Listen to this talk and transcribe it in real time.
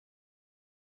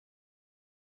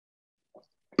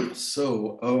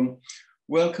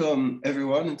Welcome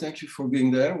everyone, and thank you for being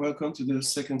there. Welcome to the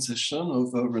second session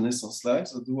of Renaissance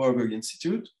Lives at the Warburg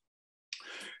Institute.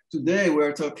 Today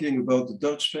we're talking about the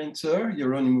Dutch painter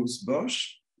Hieronymus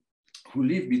Bosch, who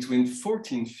lived between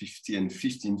 1450 and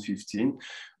 1515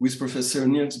 with Professor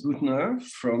Niels Büttner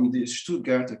from the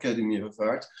Stuttgart Academy of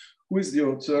Art, who is the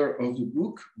author of the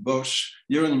book Bosch,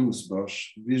 Hieronymus Bosch,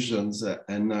 Visions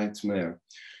and Nightmare.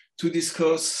 To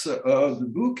discuss the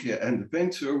book and the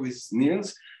painter with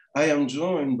Niels, I am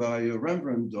joined by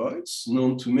Rembrandt Deutz,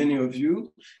 known to many of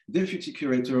you, deputy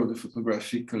curator of the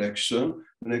photographic collection,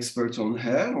 an expert on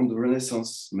hair, on the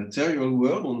Renaissance material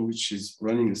world, on which he's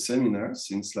running a seminar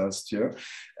since last year,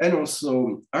 and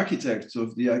also architect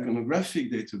of the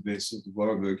iconographic database of the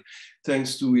Warburg,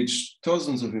 thanks to which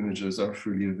thousands of images are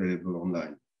freely available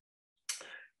online.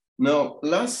 Now,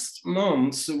 last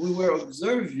month, we were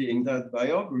observing that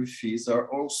biographies are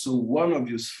also one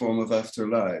obvious form of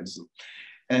afterlives.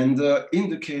 And in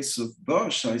the case of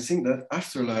Bosch, I think that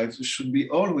afterlives should be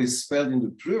always spelled in the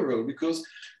plural, because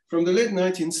from the late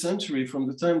 19th century, from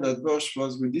the time that Bosch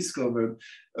was rediscovered,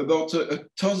 about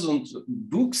 1,000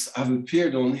 books have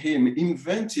appeared on him,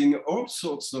 inventing all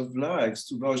sorts of lives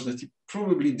to Bosch that he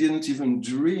probably didn't even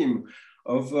dream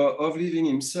of living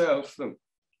himself.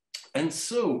 And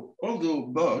so, although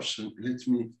Bosch, let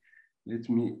me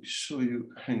show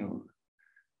you, hang on.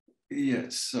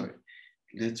 Yes, sorry,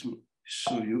 let me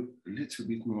show you a little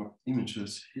bit more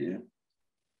images here.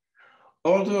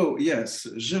 Although, yes,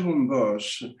 Jérôme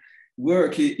Bosch's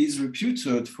work is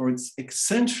reputed for its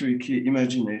eccentric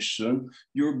imagination,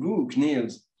 your book,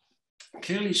 Niels,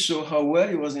 clearly show how well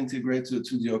he was integrated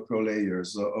to the upper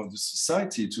layers of the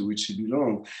society to which he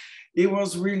belonged. He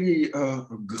was really a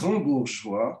grand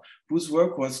bourgeois whose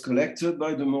work was collected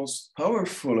by the most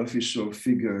powerful official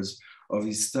figures of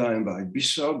his time, by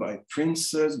bishops, by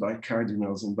princes, by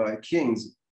cardinals, and by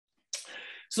kings.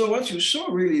 So what you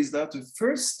show really is that the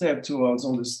first step towards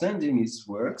understanding his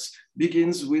works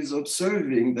begins with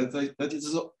observing that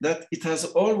it has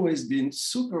always been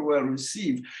super well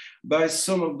received by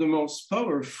some of the most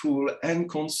powerful and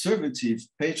conservative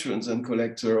patrons and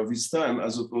collectors of his time,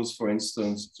 as opposed, for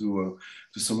instance, to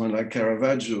someone like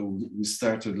Caravaggio, who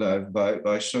started life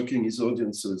by shocking his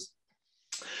audiences.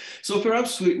 So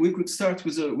perhaps we could start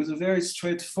with a very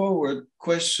straightforward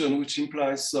question, which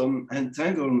implies some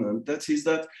entanglement. That is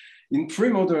that in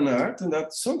pre-modern art, and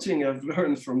that's something I've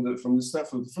learned from the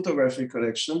staff of the photographic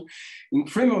collection, in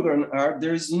pre-modern art,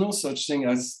 there is no such thing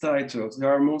as titles.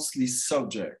 There are mostly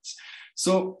subjects.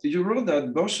 So you wrote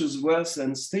that Bosch's wealth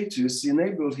and status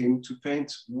enabled him to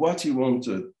paint what he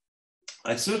wanted.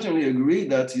 I certainly agree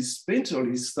that his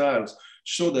painterly styles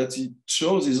show that he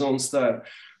chose his own style.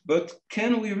 But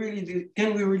can we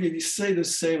really say the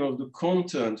same of the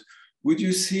content? Would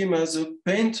you see him as a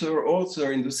painter,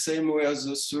 author in the same way as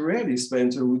a surrealist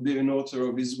painter would be an author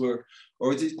of his work?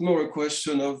 Or is it more a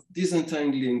question of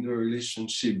disentangling the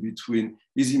relationship between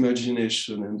his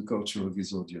imagination and the culture of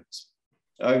his audience?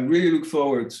 I really look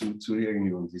forward to hearing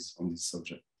you on this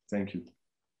subject. Thank you.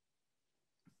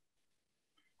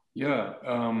 Yeah,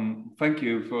 thank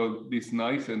you for this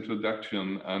nice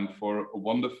introduction and for a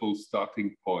wonderful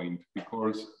starting point,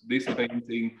 because this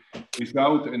painting,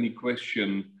 without any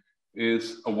question,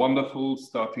 is a wonderful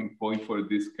starting point for a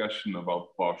discussion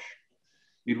about Bosch.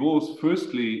 It was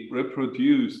firstly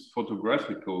reproduced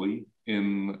photographically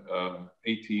in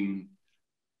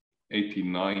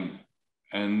 1889,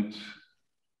 and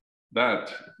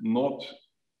that not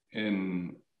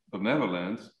in the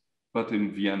Netherlands, but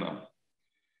in Vienna.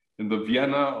 In the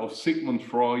Vienna of Sigmund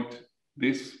Freud,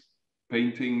 this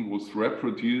painting was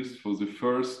reproduced for the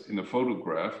first in a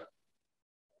photograph,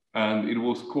 and it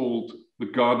was called The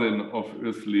Garden of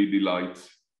Earthly Delights,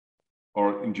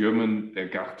 or in German, Der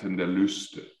Garten der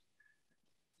Lüste,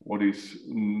 what is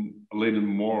a little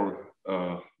more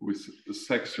with a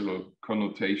sexual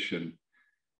connotation.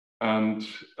 And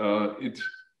it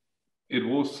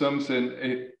was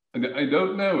something, and I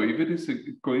don't know if it is a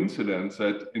coincidence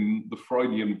that in the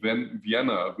Freudian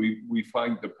Vienna, we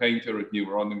find the painter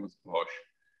Hieronymus Bosch,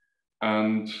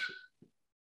 and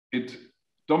it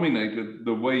dominated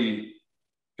the way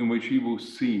in which he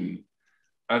was seen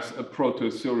as a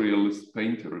proto-surrealist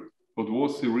painter. But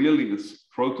was he really a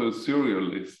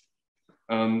proto-surrealist?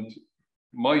 And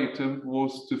my attempt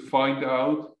was to find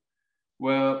out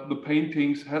where the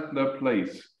paintings had their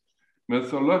place.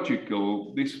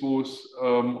 Methodological, this was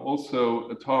also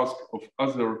a task of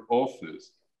other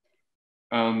authors.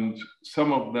 And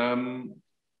some of them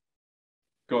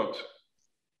got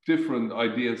different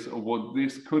ideas of what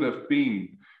this could have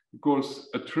been. Because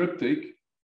a triptych,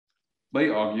 they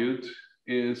argued,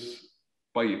 is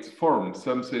by its form,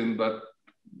 something that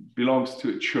belongs to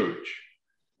a church.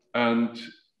 And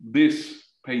this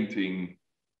painting,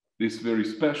 this very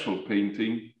special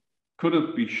painting,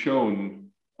 couldn't be shown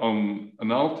on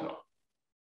an altar.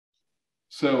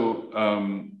 So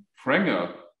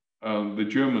Frenger, the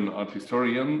German art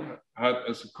historian, had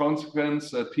as a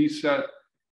consequence that he said,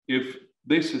 if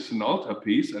this is an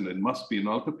altarpiece, and it must be an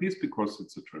altarpiece because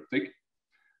it's a triptych,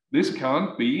 this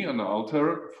can't be an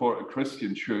altar for a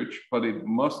Christian church, but it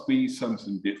must be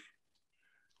something different.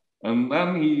 And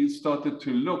then he started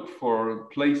to look for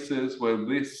places where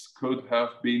this could have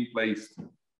been placed.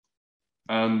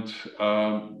 And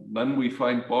then we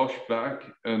find Bosch back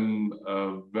in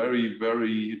a very,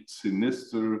 very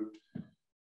sinister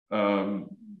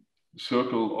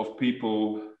circle of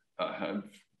people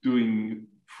doing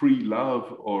free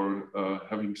love or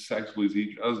having sex with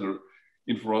each other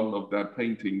in front of that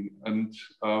painting. And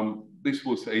this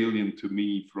was alien to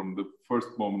me from the first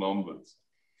moment onwards.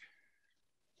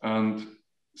 And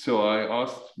so I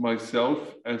asked myself,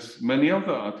 as many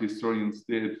other art historians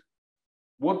did,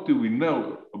 what do we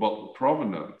know about the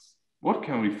provenance? What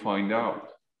can we find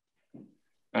out?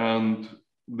 And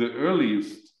the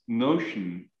earliest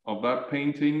notion of that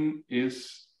painting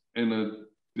is in a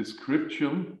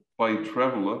description by a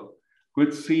traveler who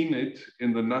had seen it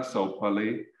in the Nassau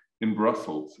Palais in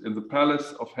Brussels, in the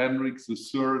palace of Henrik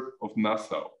III of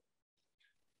Nassau.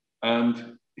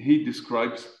 And he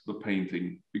describes the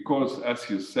painting because, as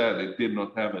you said, it did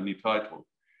not have any title.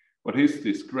 But his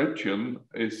description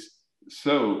is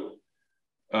so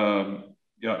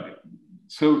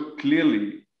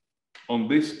clearly on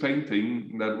this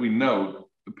painting that we know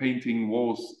the painting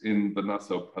was in the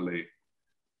Nassau Palais.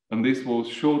 And this was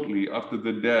shortly after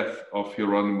the death of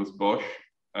Hieronymus Bosch,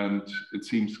 and it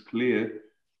seems clear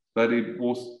that it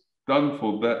was done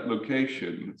for that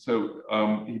location. So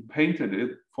he painted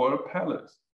it for a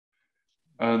palace.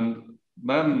 And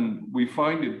then we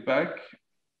find it back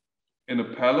in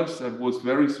a palace that was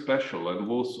very special and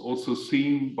was also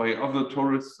seen by other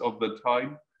tourists of the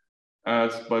time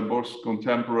as by Bosch's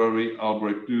contemporary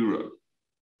Albrecht Dürer.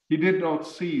 He did not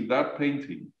see that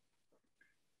painting.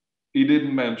 He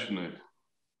didn't mention it,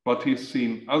 but he's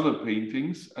seen other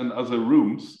paintings and other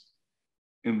rooms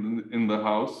in the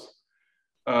house.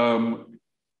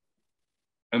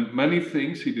 And many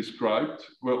things he described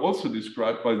were also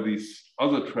described by these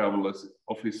other travelers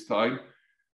of his time.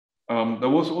 There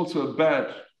was also a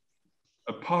bed,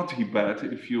 a party bed,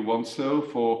 if you want so,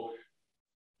 for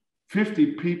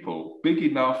 50 people, big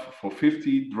enough for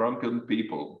 50 drunken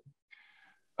people.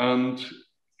 And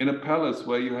in a palace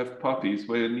where you have parties,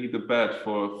 where you need a bed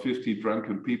for 50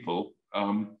 drunken people,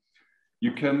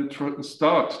 you can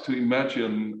start to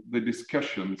imagine the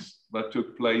discussions that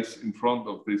took place in front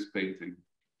of this painting.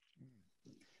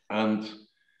 And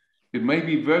it may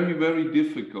be very, very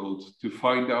difficult to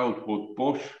find out what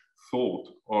Bosch thought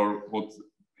or what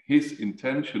his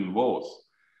intention was,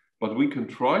 but we can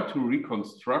try to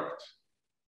reconstruct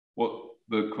what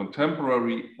the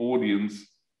contemporary audience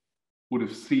would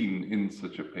have seen in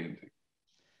such a painting.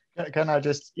 Can I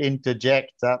just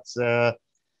interject that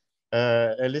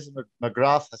Elizabeth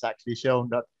McGrath has actually shown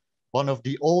that one of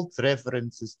the old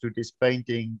references to this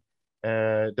painting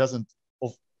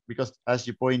because as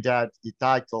you point out, the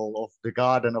title of The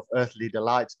Garden of Earthly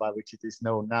Delights, by which it is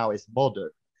known now, is modern.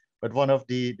 But one of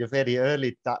the very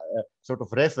early sort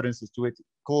of references to it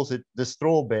calls it the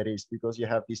strawberries, because you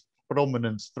have these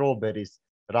prominent strawberries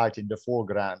right in the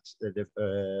foreground, the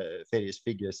various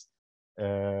figures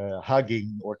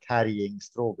hugging or carrying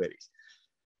strawberries.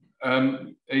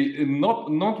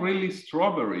 Not really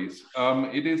strawberries.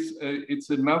 It's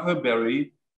another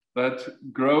berry that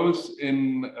grows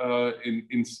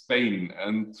in Spain,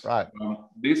 and right.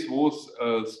 This was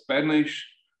a Spanish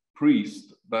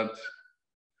priest that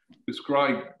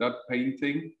described that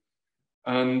painting,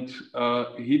 and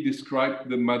he described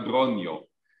the madroño.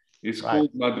 It's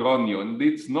called madroño, and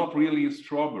it's not really a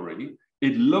strawberry.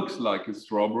 It looks like a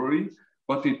strawberry,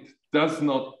 but it does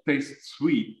not taste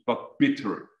sweet, but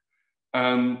bitter.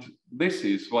 And this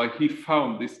is why he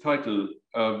found this title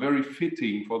very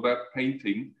fitting for that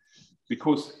painting,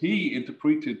 because he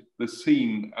interpreted the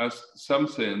scene as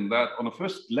something that on a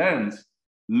first glance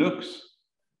looks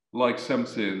like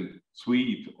something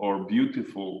sweet or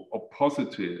beautiful or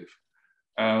positive.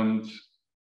 And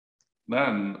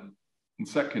then in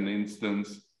second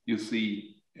instance, you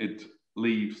see it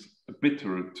leaves a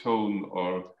bitter tone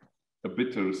or a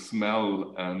bitter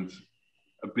smell and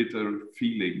a bitter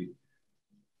feeling.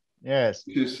 Yes.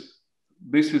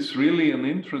 This is really an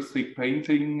interesting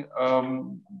painting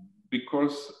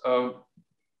because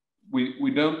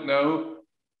we don't know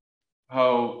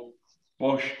how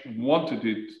Bosch wanted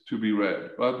it to be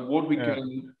read. But what we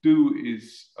can do is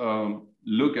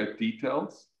look at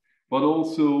details, but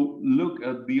also look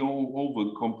at the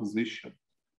overall composition.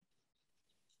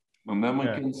 And then we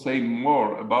can say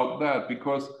more about that,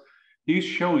 because he's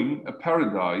showing a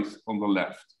paradise on the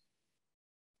left.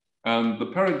 And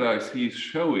the paradise he's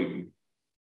showing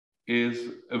is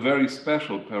a very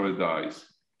special paradise.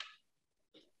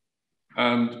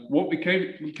 And what we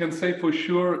can say for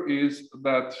sure is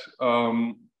that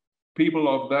people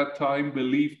of that time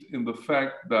believed in the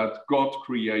fact that God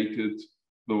created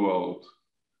the world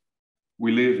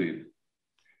we live in.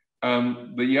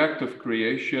 And the act of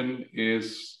creation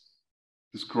is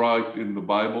described in the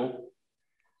Bible.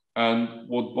 And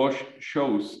what Bosch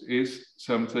shows is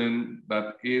something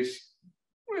that is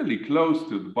really close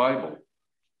to the Bible.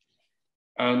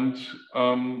 And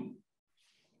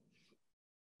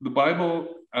the Bible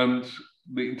and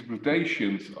the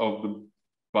interpretations of the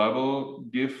Bible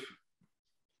give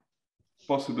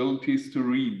possibilities to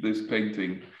read this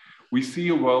painting. We see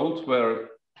a world where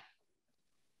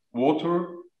water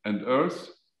and earth,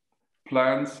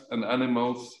 plants and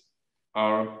animals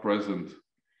are present.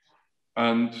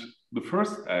 And the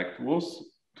first act was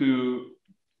to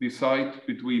decide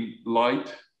between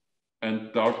light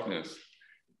and darkness.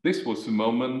 This was the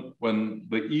moment when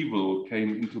the evil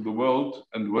came into the world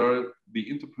and where the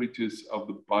interpreters of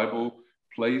the Bible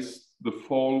placed the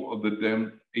fall of the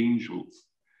damned angels.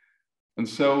 And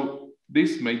so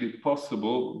this made it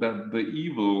possible that the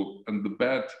evil and the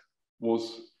bad was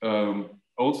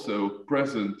also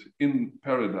present in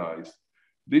paradise.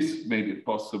 This made it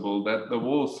possible that there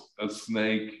was a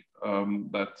snake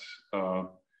that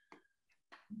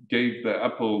gave the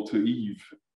apple to Eve.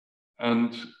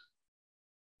 And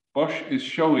Bosch is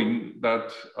showing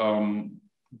that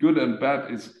good and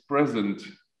bad is present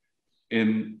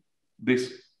in this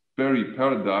very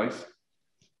paradise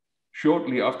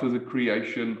shortly after the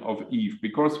creation of Eve,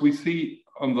 because we see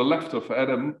on the left of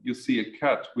Adam, you see a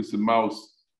cat with a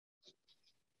mouse.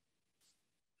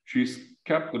 She's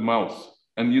kept a mouse,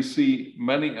 and you see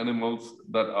many animals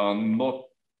that are not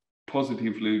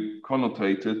positively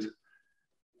connotated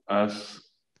as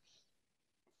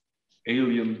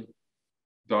alien,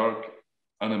 dark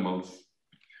animals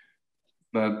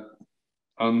that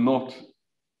are not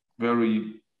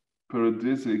very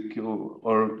paradisical,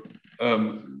 or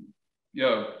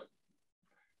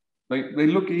they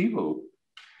look evil.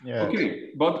 Yeah.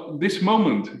 Okay, but this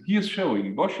moment he is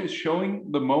showing, Bosch is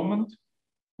showing the moment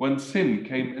when sin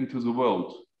came into the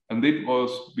world, and it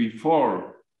was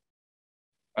before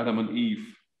Adam and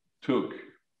Eve took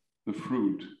the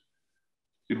fruit.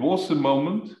 It was the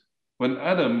moment when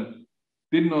Adam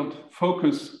did not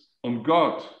focus on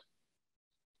God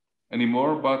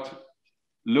anymore, but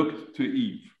looked to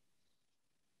Eve.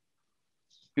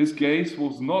 His gaze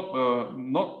was not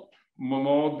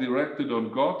more directed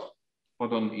on God,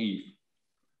 but on Eve.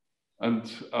 And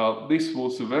this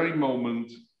was the very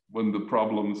moment when the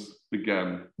problems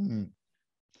began. Mm.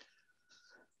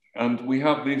 And we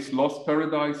have this lost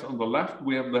paradise on the left,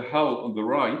 we have the hell on the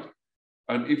right.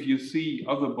 And if you see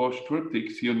other Bosch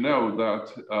triptychs, you know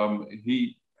that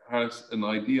he has an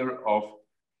idea of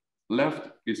left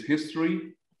is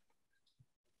history,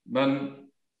 then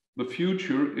the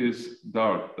future is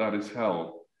dark, that is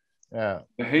hell. Yeah.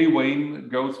 The hay wain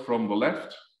goes from the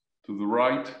left to the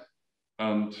right,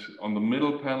 and on the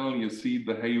middle panel you see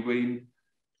the hay wain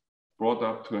brought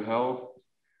up to hell.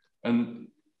 And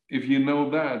if you know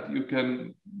that, you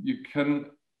can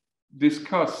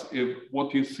discuss if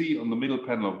what you see on the middle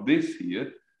panel of this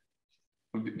here,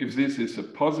 if this is a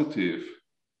positive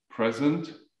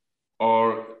present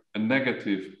or a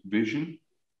negative vision.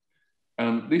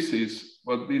 And this is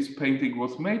what this painting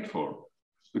was made for.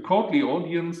 The courtly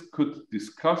audience could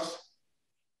discuss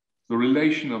the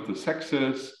relation of the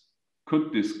sexes,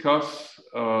 could discuss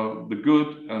the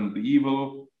good and the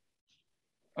evil.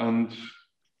 And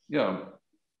yeah,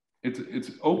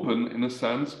 it's open in a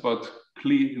sense, but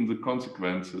clear in the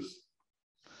consequences.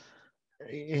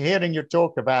 Hearing you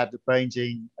talk about the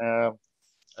painting,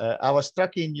 I was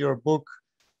struck in your book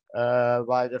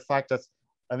by the fact that,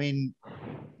 I mean,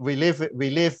 we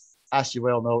live, as you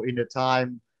well know, in a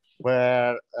time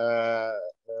where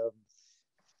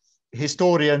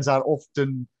historians are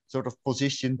often sort of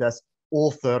positioned as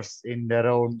authors in their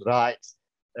own right,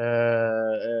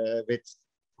 with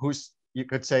whose, you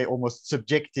could say, almost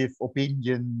subjective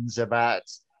opinions about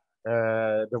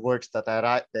the works that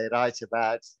they write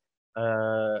about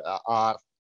are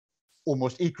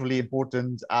almost equally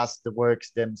important as the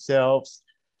works themselves.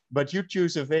 But you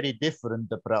choose a very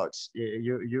different approach.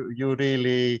 You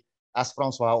really, as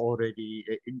Francois already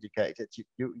indicated,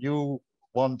 you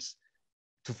want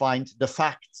to find the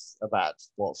facts about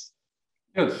Bosch.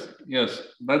 Yes,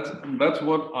 that's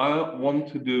what I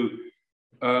want to do.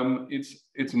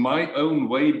 It's my own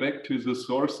way back to the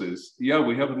sources. Yeah,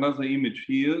 we have another image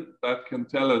here that can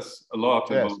tell us a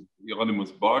lot about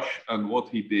Hieronymus Bosch and what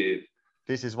he did.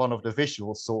 This is one of the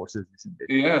visual sources, isn't it?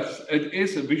 Yes, it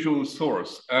is a visual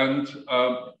source. And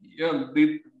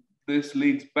this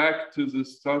leads back to the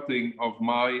starting of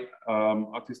my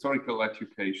art historical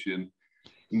education.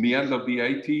 In the end of the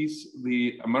 80s,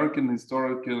 the American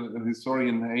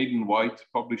historian Hayden White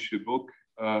published a book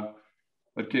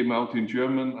that came out in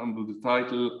German under the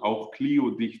title Auch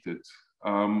Clio dichtet.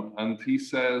 And he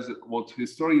says what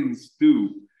historians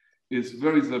do is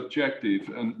very subjective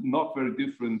and not very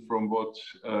different from what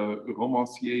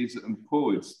romanciers and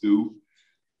poets do.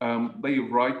 They are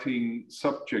writing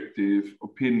subjective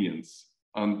opinions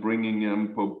and bringing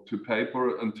them to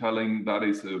paper and telling that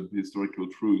is a historical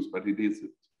truth, but it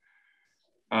isn't.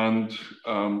 And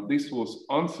this was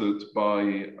answered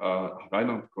by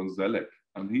Reinhard Konselek.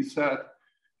 And he said,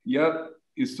 yeah,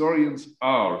 historians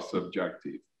are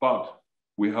subjective, but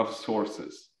we have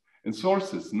sources. And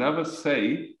sources never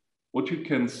say what you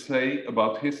can say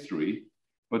about history,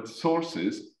 but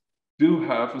sources do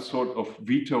have a sort of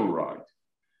veto right.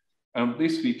 And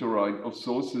this veto right of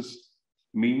sources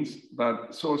means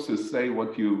that sources say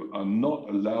what you are not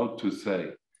allowed to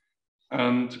say.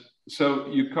 And so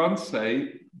you can't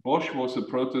say Bosch was a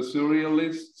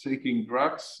proto-surrealist, taking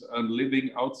drugs and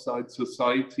living outside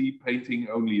society, painting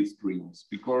only his dreams,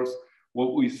 because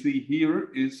what we see here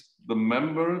is the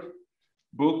member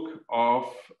book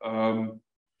of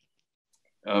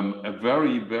a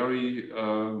very,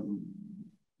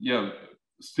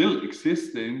 still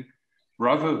existing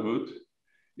brotherhood.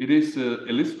 It is the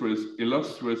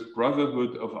illustrious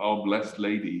brotherhood of Our Blessed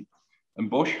Lady. And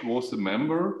Bosch was a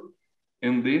member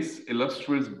in this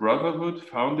illustrious brotherhood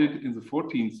founded in the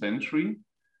 14th century.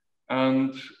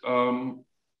 And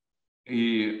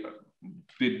he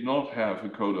did not have a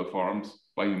coat of arms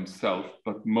by himself,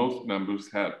 but most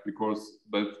members had, because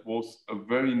that was a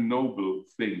very noble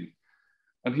thing.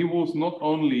 And he was not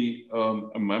only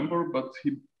a member, but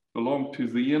he belonged to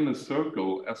the inner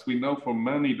circle, as we know from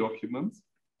many documents.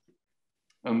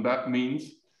 And that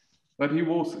means that he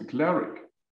was a cleric.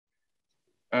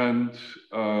 And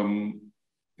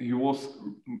he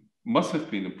must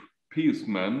have been a pious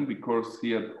man, because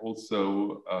he had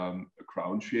also a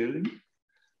crown sharing,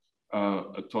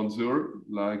 a tonsure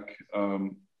like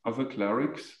other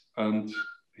clerics, and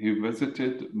he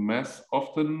visited Mass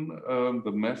often,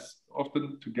 the Mass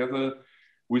often together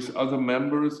with other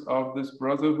members of this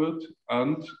brotherhood,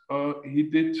 and he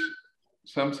did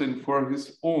something for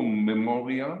his own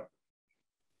memoria,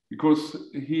 because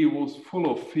he was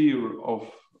full of fear of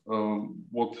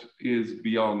what is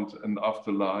beyond and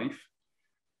after life.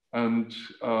 And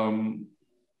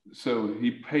so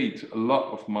he paid a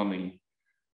lot of money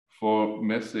for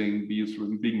Messing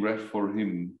being read for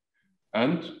him.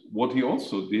 And what he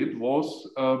also did was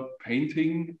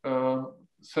painting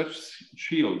such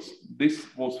shields. This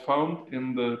was found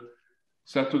in the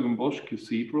Bosch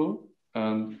Cathedral,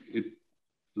 and it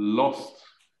lost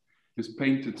his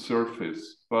painted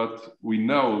surface. But we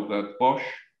know that Bosch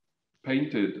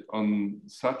painted on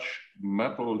such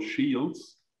metal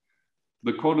shields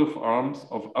the coat of arms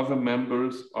of other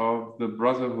members of the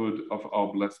Brotherhood of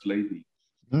Our Blessed Lady.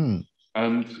 Mm.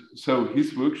 And so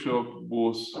his workshop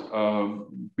was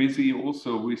busy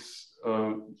also with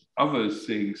other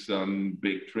things than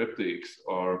big triptychs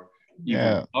or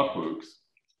even artworks.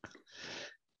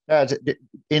 Yeah,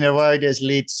 in a way, this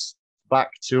leads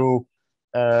back to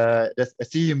a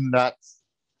theme that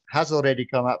has already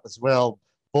come up as well.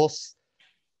 Bosch,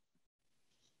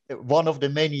 one of the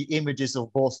many images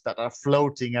of Bosch that are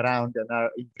floating around and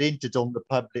are imprinted on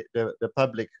the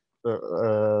public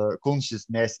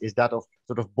consciousness is that of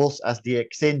sort of Bosch as the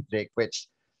eccentric, which,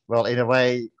 well, in a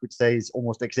way, you could say is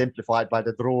almost exemplified by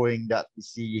the drawing that we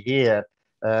see here,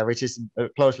 which is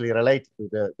closely related to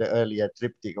the earlier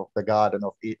triptych of the Garden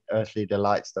of Earthly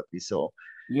Delights that we saw.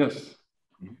 Yes,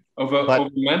 of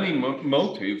many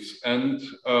motives, and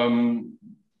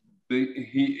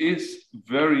he is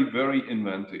very, very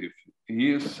inventive.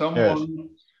 He is someone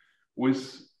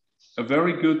with a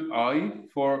very good eye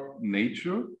for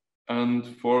nature. And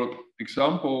for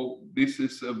example, this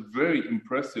is a very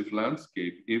impressive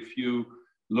landscape. If you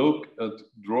look at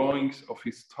drawings of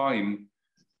his time,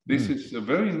 this is a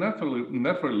very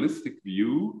naturalistic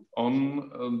view on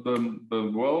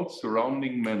the world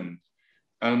surrounding men.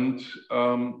 And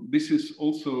this is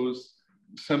also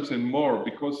something more,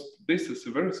 because this is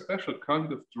a very special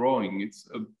kind of drawing. It's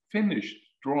a finished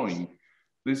drawing.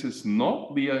 this is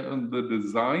not the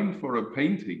design for a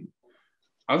painting.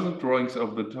 Other drawings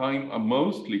of the time are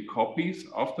mostly copies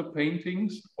of the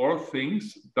paintings or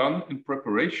things done in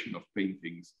preparation of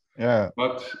paintings. Yeah.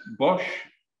 But Bosch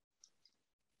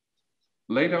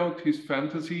laid out his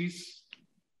fantasies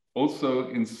also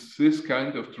in this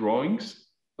kind of drawings.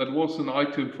 That was an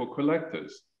item for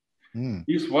collectors. Mm.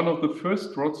 He's one of the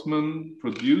first draftsmen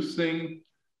producing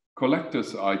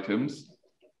collector's items,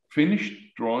 finished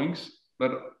drawings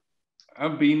that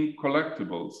have been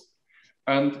collectibles.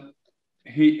 And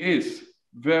he is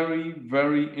very,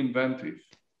 very inventive.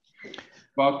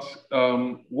 But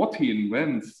what he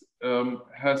invents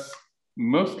has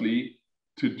mostly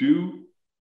to do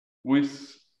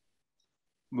with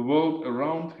the world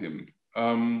around him.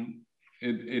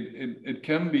 It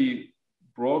can be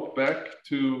brought back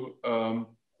to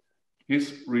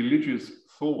his religious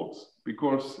thoughts,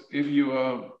 because if you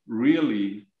are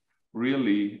really,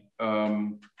 really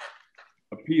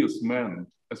a pious man,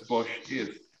 as Bosch is,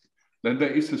 then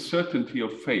there is a certainty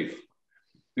of faith.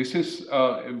 This is,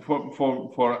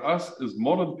 for us as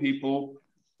modern people,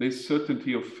 this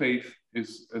certainty of faith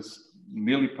is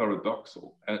nearly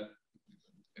paradoxal.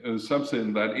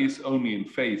 Something that is only in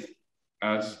faith,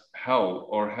 as hell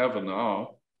or heaven are,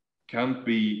 can't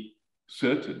be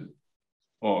certain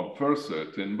or for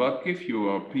certain, but if you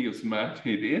are a pious man,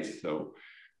 it is so.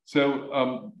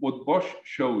 So what Bosch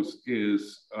shows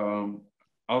is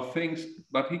are things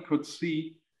that he could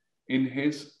see in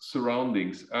his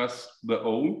surroundings, as the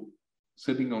owl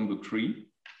sitting on the tree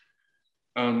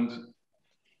and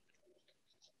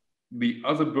the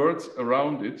other birds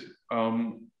around it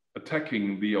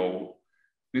attacking the owl.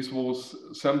 This was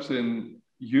something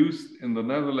used in the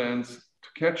Netherlands to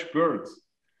catch birds.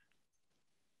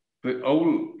 The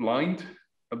owl, blind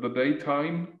at the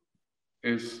daytime,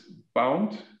 is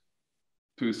bound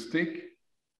to a stick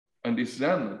and is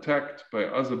then attacked by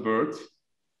other birds.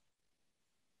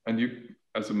 And you,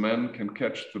 as a man, can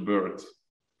catch the birds.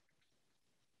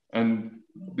 And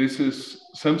this is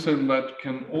something that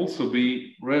can also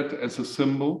be read as a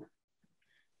symbol,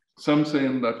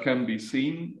 something that can be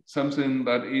seen, something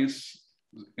that is,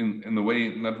 in a way,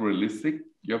 not realistic.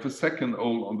 You have a second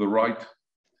owl on the right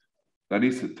that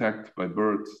is attacked by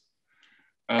birds.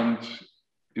 And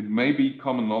it may be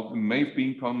common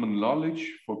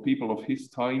knowledge for people of his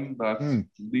time that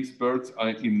these birds are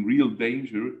in real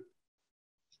danger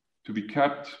to be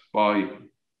kept by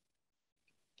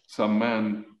some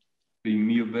man being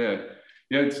near there.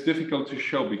 Yeah, it's difficult to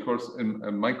show because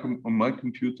on my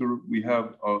computer we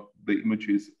have the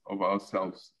images of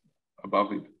ourselves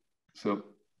above it. So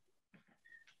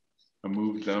I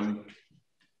move them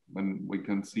and we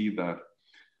can see that.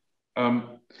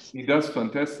 He does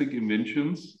fantastic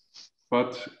inventions,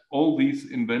 but all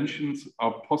these inventions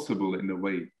are possible in a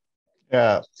way.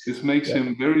 Yeah. This makes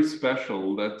him very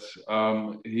special, that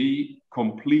he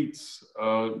completes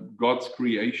God's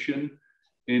creation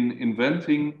in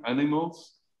inventing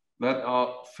animals that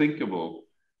are thinkable.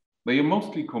 They are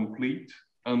mostly complete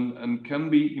and can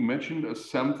be imagined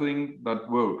as something that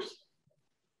works.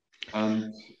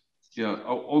 And yeah,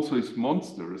 also his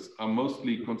monsters are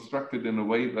mostly constructed in a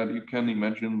way that you can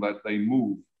imagine that they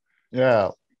move. Yeah.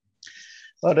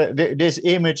 But this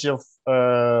image of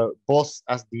Bosch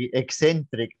as the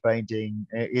eccentric painting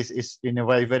is in a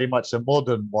way very much a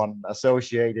modern one,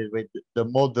 associated with the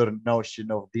modern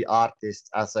notion of the artist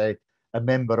as a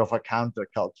member of a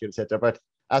counterculture, etc. But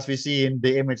as we see in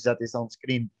the image that is on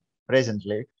screen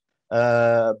presently,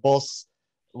 Bosch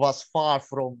was far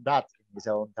from that in his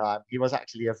own time. He was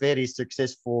actually a very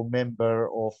successful member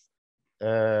of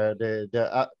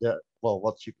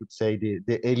what you could say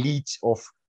the elite of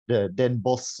the then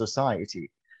Bosch society,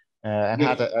 and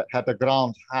had a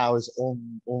grand house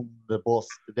on the Bosch,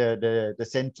 the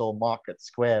central market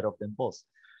square of Den Bosch.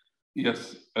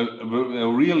 Yes,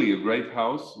 really a great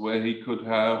house where he could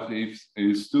have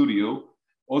his studio,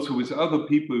 also with other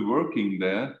people working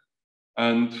there,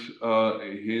 and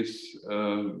his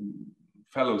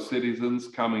fellow citizens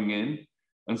coming in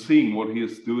and seeing what he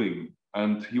is doing.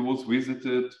 And he was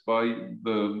visited by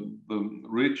the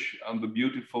rich and the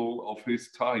beautiful of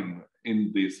his time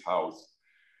in this house.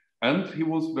 And he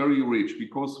was very rich,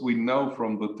 because we know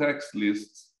from the tax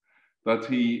lists that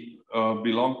he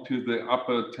belonged to the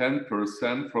upper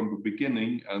 10% from the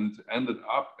beginning and ended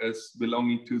up as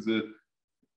belonging to the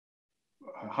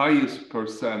highest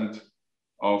percent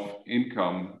of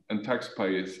income and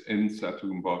taxpayers in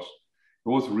Bosch. He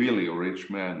was really a rich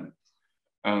man.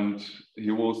 And he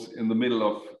was in the middle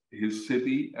of his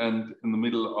city and in the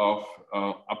middle of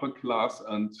upper class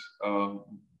and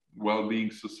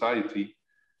well-being society.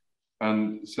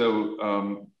 And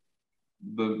so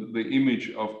the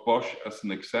image of Bosch as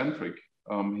an eccentric.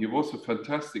 He was a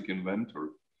fantastic inventor,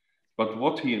 but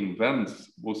what he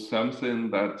invents was something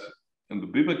that, in the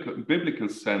biblical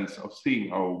sense of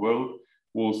seeing our world,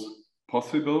 was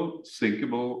possible,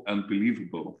 thinkable, and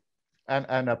believable.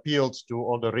 And appealed to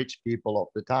all the rich people of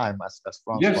the time, as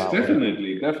Francois. Yes,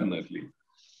 definitely, definitely.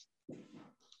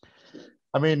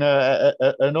 I mean,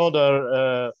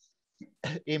 another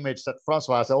image that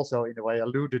Francois has also, in a way,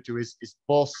 alluded to is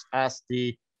Bosch as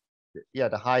the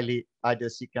highly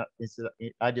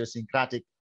idiosyncratic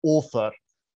author.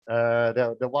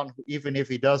 The one who, even if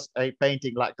he does a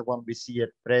painting like the one we see at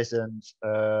present,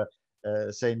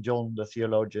 Saint John the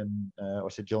theologian or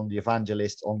Saint John the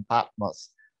evangelist on Patmos,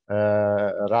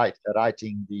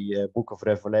 writing the book of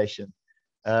Revelation,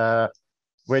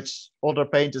 which other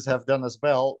painters have done as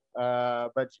well,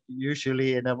 but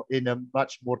usually in a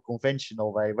much more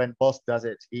conventional way. When Bosch does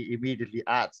it, he immediately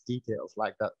adds details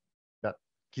like that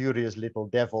curious little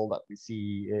devil that we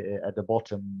see at the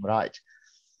bottom right.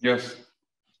 Yes,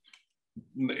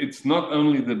 it's not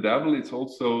only the devil, it's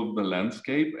also the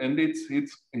landscape, and it's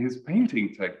his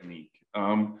painting technique.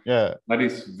 That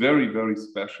is very, very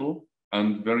special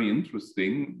and very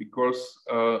interesting, because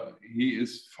he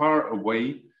is far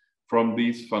away from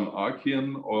this Van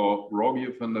Aken or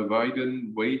Rogier van der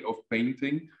Weyden way of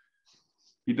painting.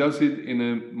 He does it in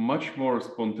a much more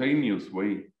spontaneous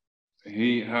way.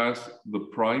 He has the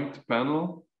primed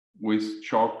panel with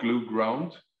chalk glue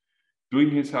ground, doing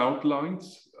his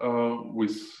outlines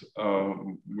with a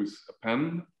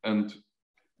pen, and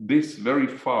this very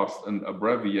fast and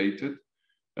abbreviated,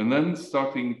 and then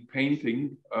starting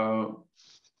painting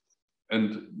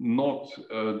and not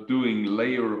doing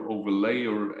layer over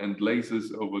layer and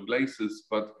glazes over glazes,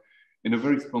 but in a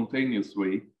very spontaneous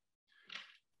way.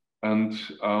 And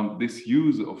this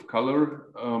use of color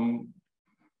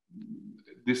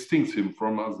distincts him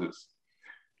from others.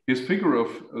 His figure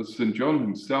of St. John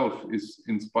himself is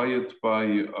inspired by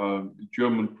a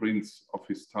German prince of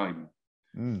his time.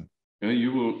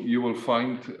 You will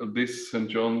find this St.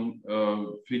 John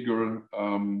figure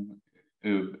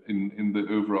in the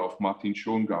oeuvre of Martin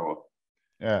Schongauer.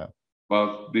 Yeah.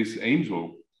 But this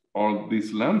angel, or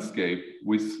this landscape,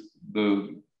 with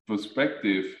the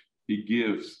perspective he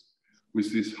gives,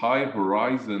 with this high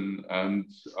horizon and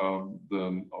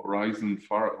the horizon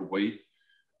far away,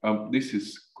 this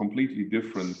is completely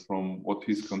different from what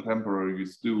his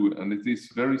contemporaries do, and it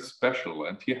is very special.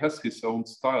 And he has his own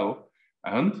style,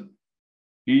 and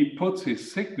he puts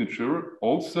his signature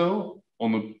also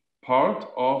on a part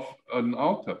of an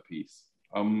altarpiece.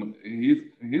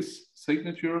 His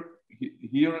signature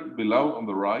here below on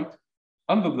the right,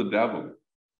 under the devil.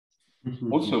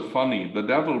 Also funny, the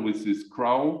devil with his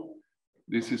crow.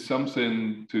 This is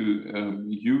something to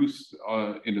use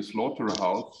in a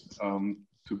slaughterhouse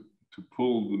to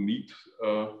pull the meat.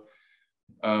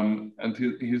 And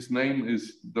his name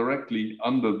is directly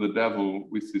under the devil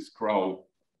with his crow,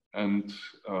 and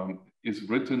is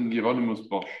written Hieronymus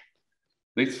Bosch.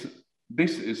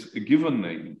 This is a given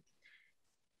name.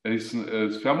 His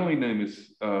family name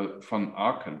is Van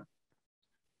Aken,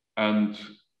 and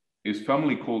his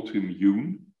family called him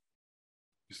Jeroen.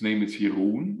 His name is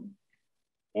Jeroen,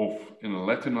 in a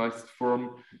Latinized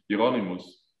form, Hieronymus.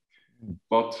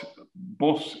 But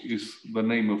Bosch is the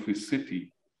name of his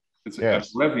city. It's an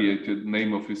abbreviated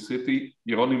name of his city,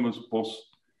 Hieronymus Bosch.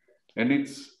 And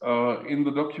it's in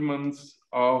the documents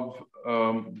of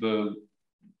the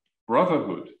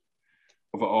Brotherhood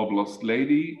of Our Blessed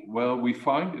Lady, where we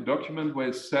find a document where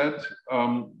it's said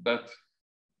that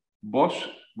Bosch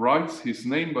writes his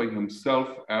name by himself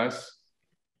as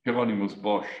Hieronymus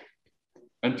Bosch.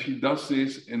 And he does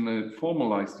this in a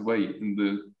formalized way,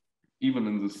 even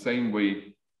in the same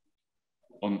way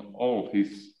on all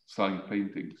his signed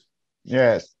paintings.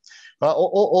 Yes, but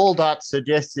all that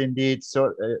suggests indeed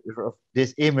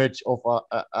this image of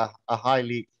a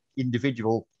highly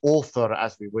individual author,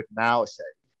 as we would now say.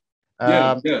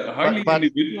 Highly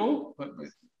individual.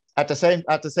 At the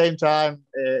same time,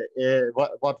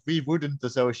 what we wouldn't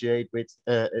associate with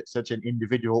such an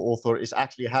individual author is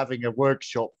actually having a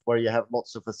workshop where you have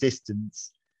lots of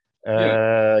assistants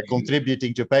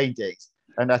contributing to paintings.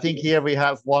 And I think here we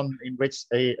have one in which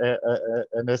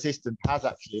an assistant has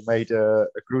actually made a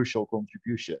crucial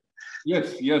contribution.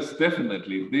 Yes,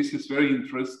 definitely. This is very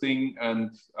interesting, and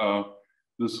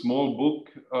the small book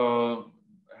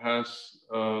has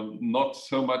not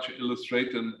so much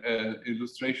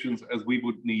illustrations as we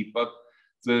would need, but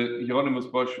the Hieronymus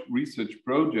Bosch research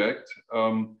project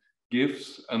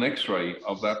gives an X-ray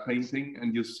of that painting,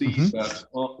 and you see that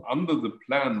under the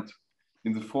plant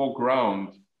in the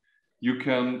foreground, you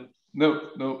can,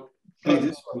 Take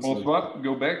this one. François,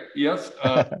 go back. Yes,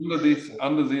 under this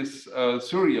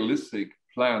surrealistic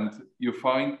plant, you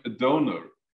find a donor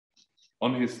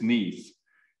on his knees.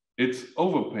 It's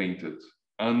overpainted,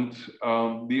 and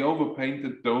the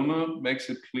overpainted donor makes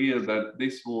it clear that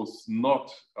this was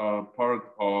not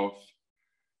part of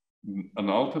an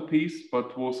altarpiece,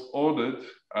 but was ordered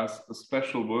as a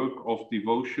special work of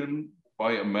devotion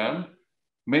by a man.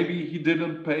 Maybe he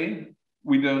didn't pay,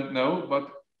 we don't know,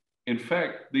 but in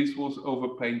fact, this was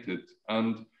overpainted.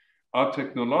 And our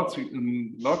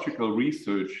technological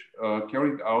research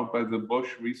carried out by the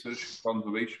Bosch Research and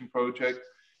Conservation Project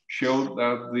showed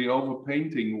that the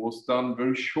overpainting was done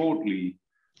very shortly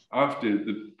after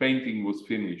the painting was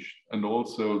finished, and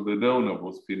also the donor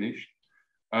was finished,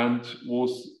 and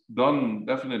was done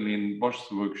definitely in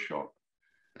Bosch's workshop.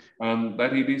 And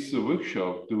that it is the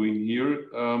workshop doing here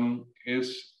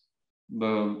is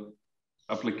the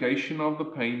application of the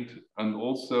paint and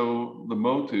also the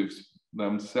motives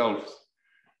themselves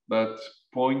that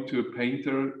point to a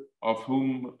painter of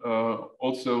whom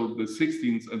also the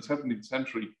 16th and 17th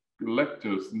century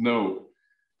collectors know.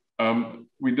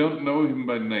 We don't know him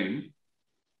by name,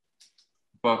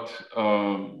 but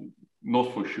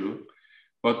not for sure.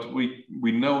 But we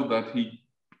know that he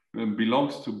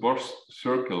belongs to Bosch's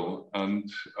circle and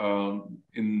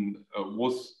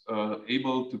was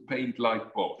able to paint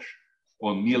like Bosch,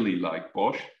 or nearly like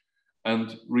Bosch,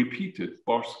 and repeated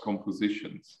Bosch's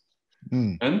compositions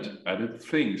and added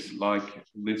things like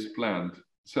this plant.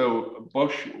 So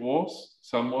Bosch was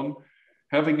someone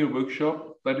having a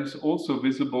workshop that is also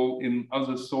visible in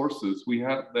other sources. We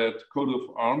had that coat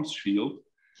of arms shield,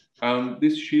 and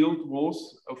this shield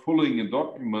was following a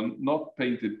document not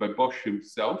painted by Bosch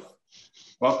himself,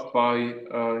 but by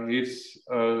his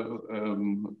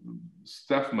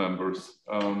staff members,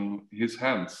 his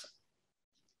hands.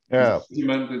 Yeah. The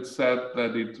document, it said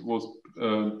that it was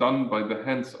done by the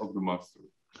hands of the master.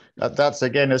 That's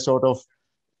again a sort of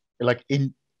like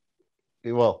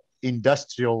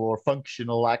industrial or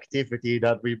functional activity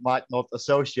that we might not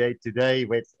associate today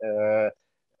with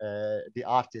the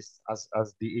artist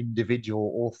as the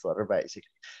individual author, basically.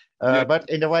 Yeah. But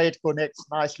in a way, it connects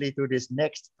nicely to this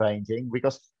next painting,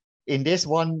 because in this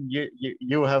one,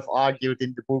 you have argued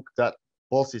in the book that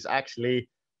Bosch is actually,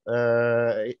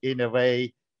 in a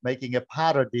way, making a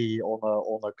parody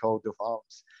on a coat of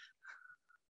arms.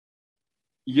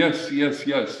 Yes.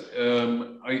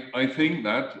 I think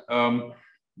that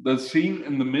the scene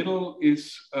in the middle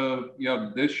is,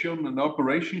 there's shown an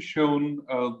operation shown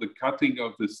the cutting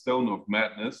of the stone of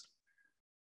madness.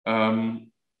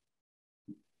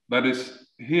 That is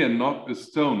here not a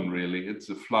stone really, it's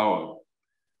a flower.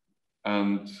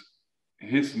 And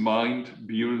his mind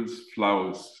bears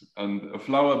flowers, and a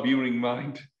flower bearing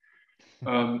mind,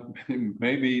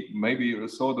 maybe a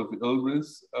sort of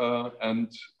illness, and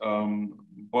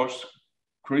Bosch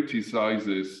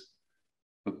criticizes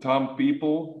the town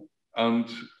people and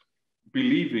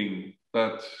believing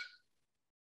that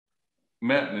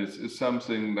madness is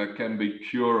something that can be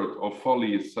cured, or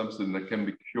folly is something that can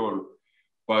be cured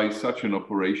by such an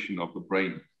operation of the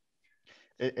brain.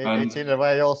 It's in a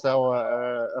way also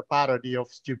a parody of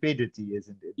stupidity,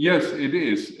 isn't it? Yes, it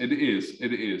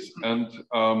is. And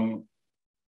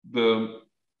the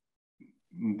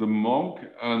monk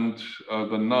and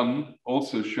the nun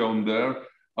also shown there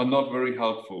are not very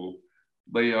helpful.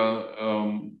 They are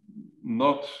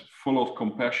not full of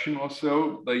compassion or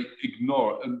so. They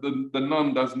ignore. The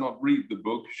nun does not read the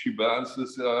book. She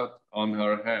balances it on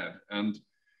her head. And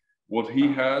what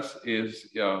he has is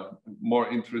more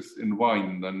interest in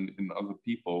wine than in other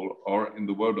people or in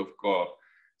the word of God.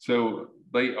 So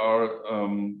they are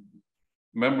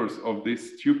members of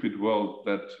this stupid world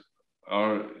that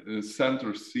are the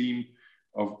center theme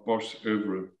of Bosch's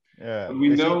oeuvre. Yeah, we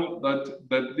know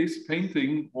that this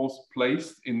painting was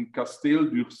placed in Kasteel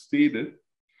Duurstede,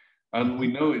 and we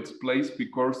know it's placed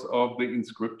because of the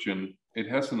inscription. It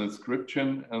has an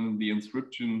inscription, and the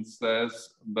inscription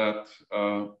says that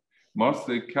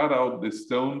Master, cut out the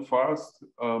stone fast.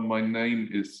 My name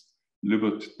is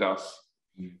Lubert Das.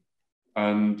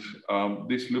 And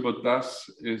this Lubert Das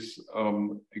is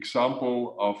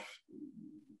example of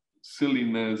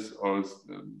silliness or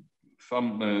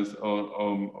thumbness,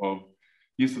 or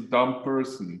he's a dumb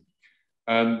person.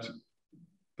 And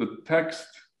the text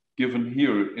given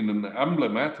here in an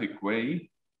emblematic way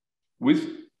with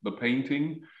the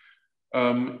painting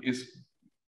is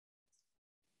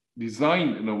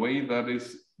designed in a way that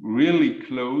is really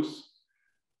close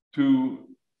to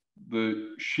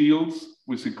the shields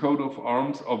with the coat of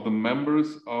arms of the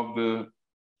members of the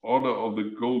Order of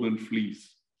the Golden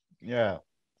Fleece. Yeah.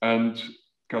 And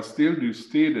Castel du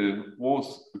Stede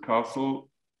was a castle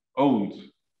owned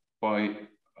by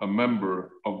a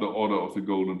member of the Order of the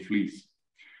Golden Fleece.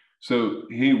 So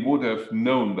he would have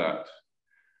known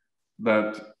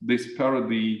that this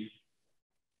parody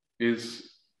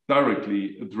is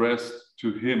directly addressed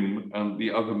to him and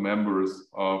the other members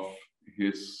of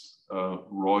his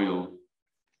royal...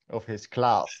 Of his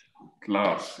class.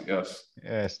 Class, yes.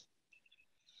 Yes.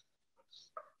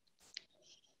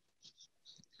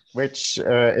 Which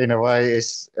in a way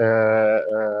is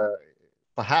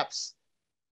perhaps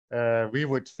we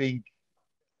would think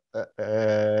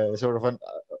sort of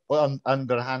an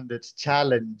underhanded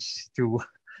challenge to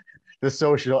the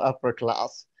social upper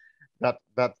class.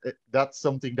 That's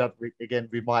something that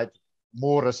we might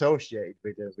more associate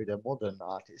with a modern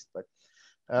artist. But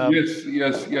yes,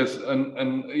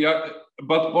 and yeah,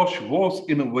 but Bosch was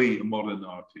in a way a modern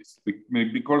artist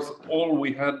because all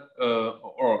we had,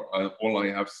 all I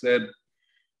have said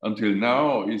until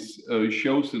now is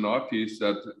shows an artist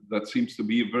that seems to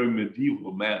be a very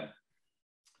medieval man,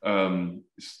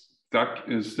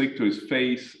 stick to his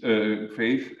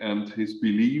faith and his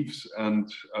beliefs, and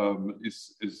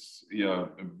is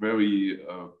very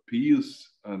pious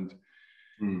and.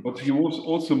 But he was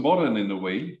also modern in a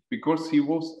way because he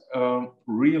was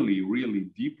really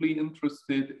deeply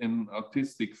interested in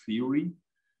artistic theory,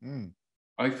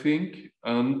 I think,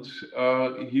 and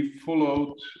he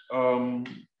followed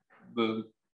the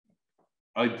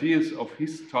ideas of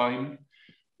his time,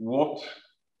 what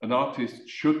an artist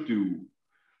should do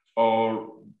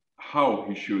or how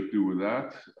he should do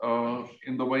that,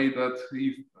 in the way that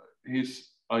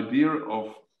his idea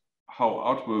of how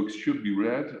artworks should be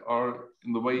read are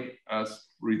in the way as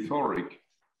rhetoric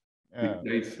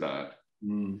dictates that.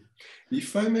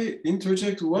 If I may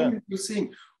interject one little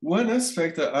thing, one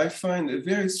aspect that I find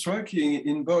very striking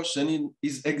in Bosch and in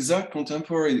his exact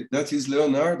contemporary, that is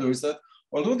Leonardo, is that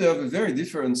although they have a very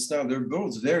different style, they're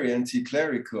both very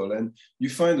anti-clerical, and you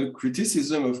find a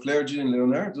criticism of clergy in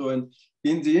Leonardo, and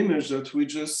in the image that we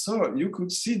just saw, you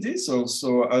could see this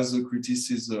also as a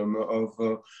criticism of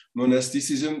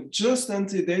monasticism, just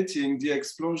antedating the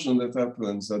explosion that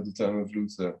happens at the time of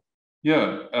Luther.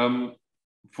 Yeah,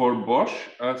 for Bosch,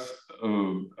 as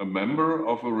a member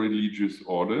of a religious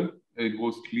order, it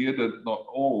was clear that not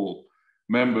all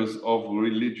members of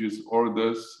religious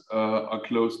orders are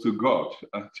close to God.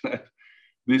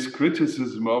 This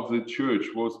criticism of the church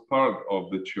was part of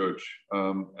the church,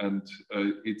 and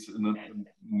it's a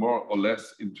more or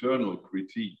less internal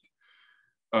critique.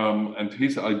 And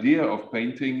his idea of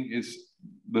painting is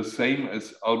the same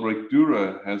as Albrecht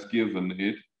Dürer has given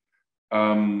it.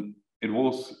 It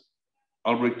was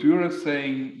Albrecht Dürer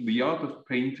saying the art of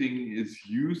painting is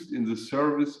used in the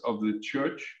service of the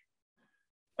church,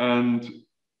 and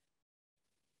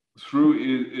through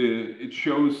it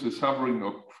shows the suffering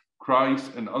of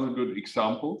Christ and other good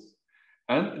examples,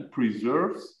 and it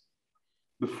preserves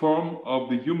the form of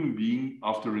the human being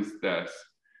after his death.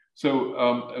 So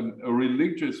a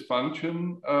religious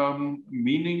function,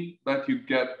 meaning that you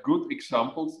get good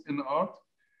examples in art,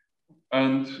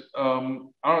 and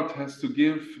art has to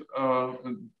give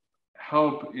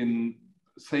help in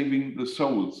saving the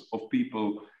souls of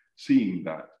people seeing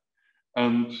that.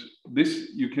 And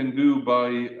this you can do by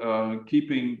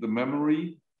keeping the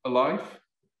memory alive.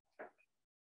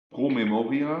 Pro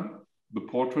memoria, the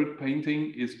portrait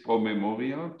painting is pro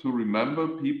memoria, to remember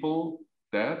people,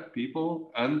 dead people,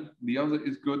 and the other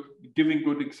is giving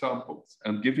good examples.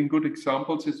 And giving good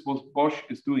examples is what Bosch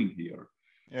is doing here.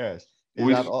 Yes.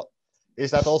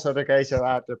 Is that also the case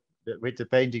with the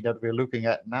painting that we're looking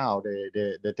at now,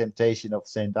 the Temptation of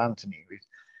Saint Anthony?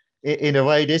 In a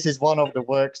way, this is one of the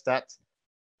works that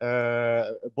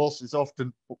Bosch is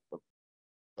often,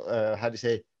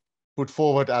 put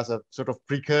forward as a sort of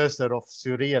precursor of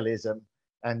surrealism,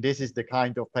 and this is the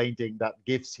kind of painting that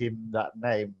gives him that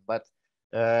name. But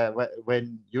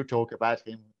when you talk about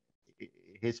him,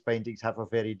 his paintings have a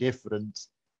very different.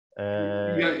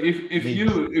 If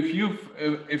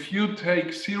you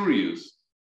take serious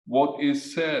what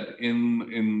is said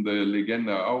in the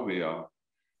Legenda Aurea,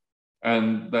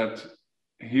 and that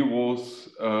he was,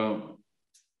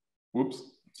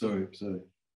 Sorry.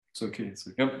 It's okay.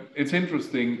 It's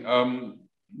interesting.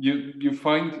 You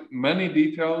find many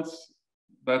details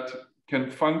that can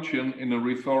function in a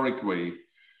rhetoric way,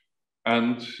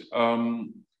 and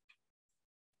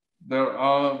there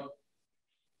are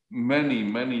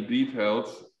many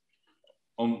details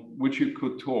on which you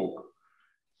could talk.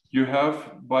 You have,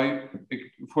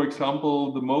 for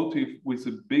example, the motive with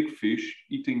the big fish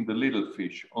eating the little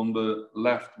fish on the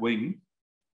left wing.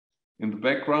 In the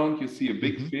background, you see a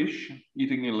big fish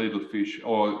eating a little fish,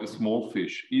 or a small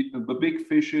fish. The big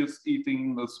fishes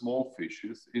eating the small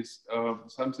fishes is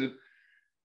something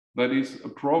that is a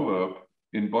proverb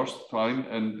in Bosch's time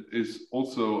and is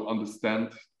also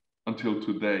understood until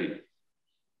today.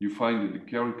 You find it in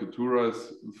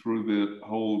caricaturas through the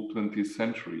whole 20th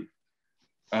century.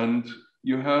 And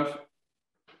you have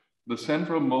the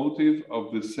central motive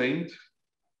of the saint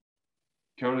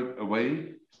carried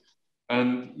away,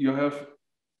 and you have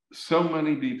so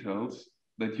many details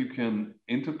that you can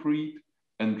interpret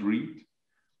and read.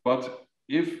 But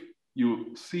if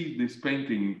you see this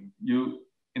painting,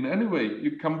 in any way,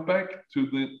 you come back to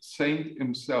the saint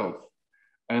himself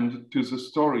and to the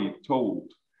story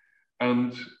told,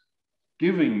 and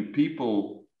giving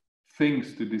people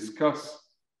things to discuss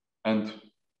and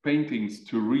paintings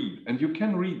to read. And you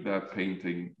can read that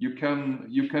painting. You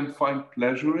can find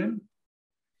pleasure in.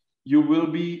 You will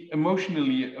be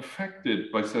emotionally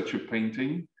affected by such a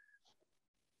painting,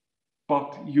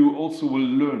 but you also will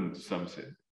learn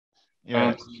something.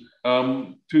 Yes.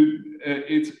 And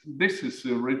this is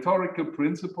a rhetorical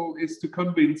principle, is to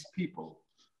convince people.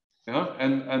 Yeah,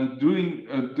 and doing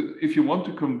if you want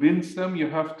to convince them, you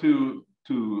have to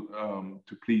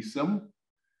please them,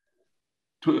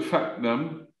 to affect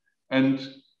them, and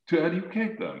to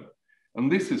educate them. And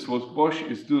this is what Bosch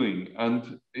is doing.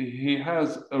 And he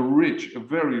has a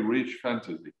very rich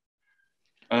fantasy.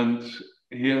 And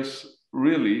he has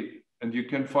really, and you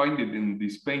can find it in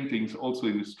these paintings, also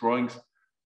in his drawings,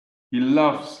 he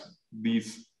loves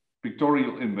these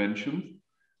pictorial inventions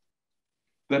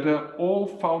that are all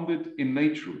founded in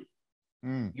nature.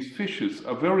 These fishes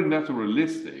are very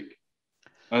naturalistic,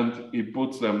 and he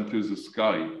puts them to the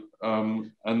sky.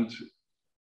 And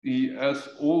he has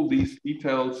all these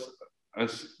details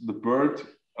as the bird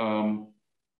on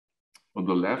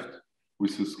the left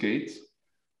with the skates.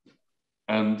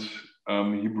 And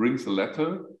he brings a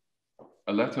letter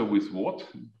with what?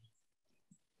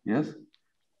 Yes?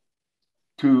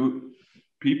 To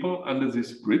people under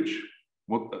this bridge.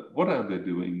 What are they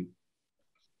doing?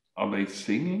 Are they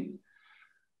singing?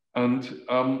 And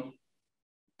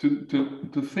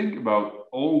to think about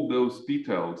all those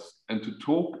details and to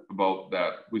talk about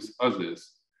that with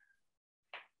others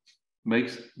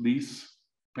makes this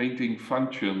painting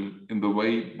function in the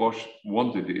way Bosch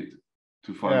wanted it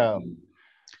to function. Yeah.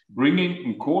 Bringing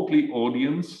a courtly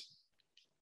audience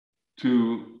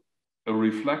to a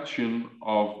reflection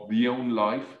of the own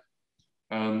life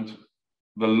and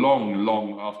the long,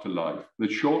 long afterlife, the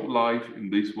short life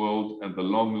in this world and the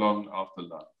long, long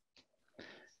afterlife.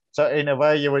 So in a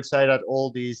way, you would say that all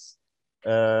these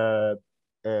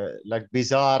like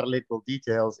bizarre little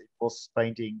details in Bosch's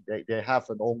painting, they have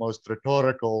an almost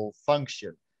rhetorical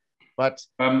function. But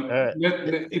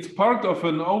it's part of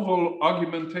an overall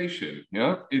argumentation.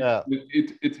 Yeah,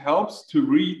 it helps to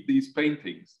read these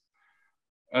paintings,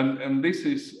 and this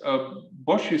is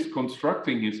Bosch is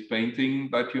constructing his painting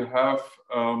that you have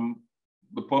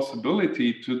the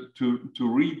possibility to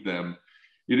read them.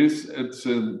 It's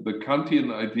the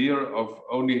Kantian idea of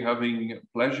only having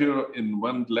pleasure in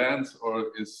one glance, or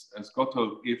as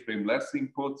Gotthold Ephraim Lessing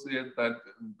puts it, that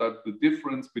the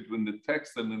difference between the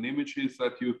text and an image is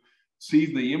that you see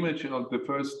the image at the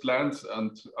first glance,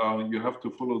 and you have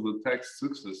to follow the text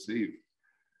successive.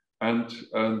 And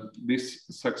this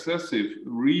successive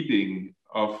reading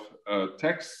of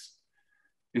texts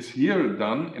is here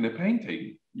done in a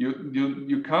painting.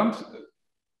 You can't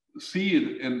see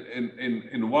it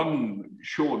in one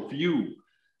short view.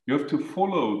 You have to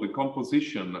follow the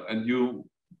composition, and you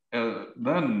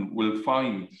then will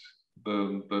find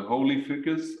the holy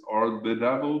figures or the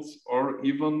devils, or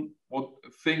even what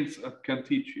things that can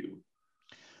teach you.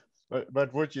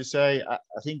 But would you say,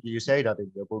 I think you say that in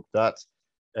your book, that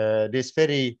this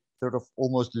very sort of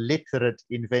almost literate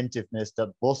inventiveness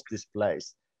that Bosch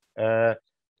displays,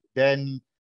 then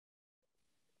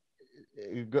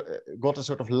got a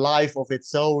sort of life of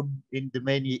its own in the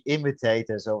many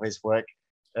imitators of his work,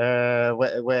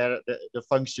 where the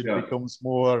function becomes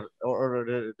more,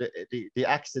 or the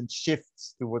accent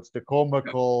shifts towards the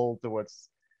comical, towards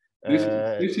this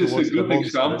is a good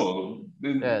example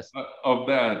of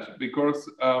that, because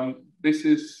this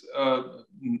is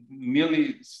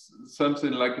nearly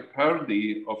something like a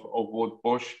parody of what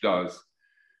Bosch does.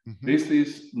 This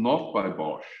is not by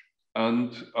Bosch.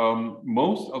 And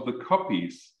most of the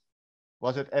copies...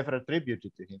 Was it ever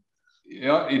attributed to him?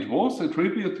 Yeah, it was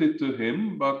attributed to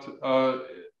him, but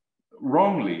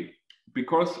wrongly,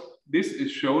 because this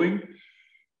is showing,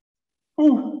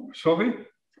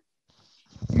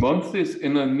 monsters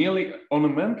in a nearly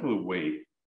ornamental way.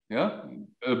 Yeah,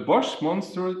 a Bosch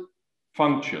monster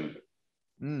function.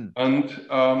 And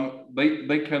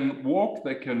they can walk,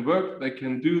 they can work, they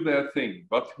can do their thing.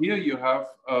 But here you have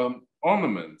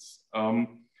ornaments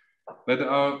that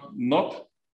are not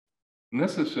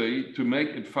necessary to make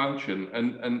it function,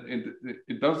 and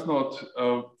it does not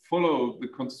follow the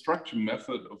construction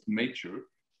method of nature,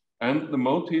 and the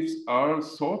motifs are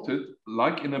sorted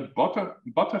like in a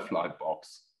butterfly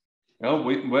box,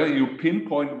 where you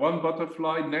pinpoint one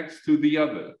butterfly next to the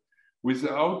other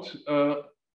without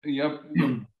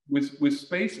with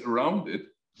space around it.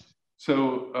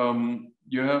 So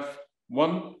you have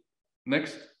one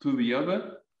next to the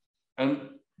other, and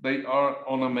they are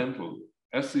ornamental.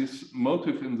 As this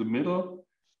motif in the middle,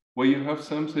 where you have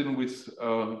something with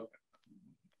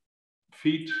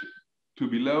feet to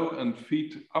below and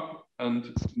feet up,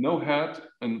 and no head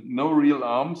and no real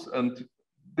arms, and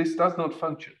this does not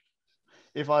function.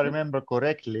 If I remember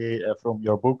correctly from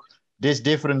your book, this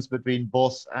difference between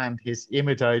Bosch and his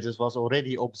imitators was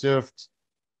already observed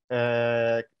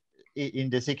in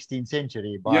the 16th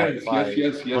century by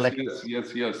collectors.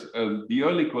 Yes. The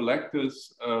early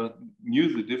collectors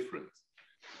knew the difference,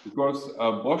 because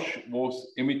Bosch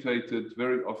was imitated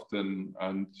very often,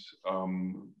 and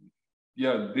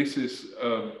this is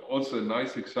also a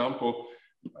nice example.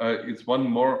 It's one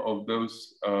more of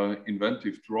those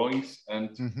inventive drawings, and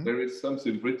there is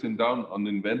something written down on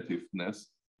inventiveness,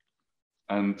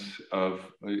 and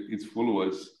its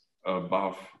followers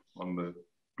above on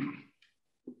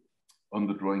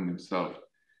the drawing itself.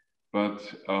 But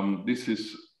this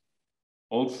is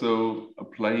also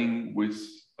playing with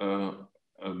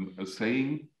a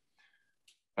saying,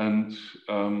 and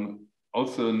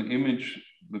also an image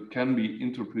that can be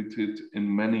interpreted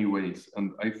in many ways.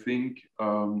 And I think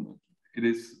it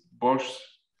is Bosch's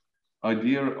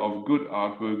idea of good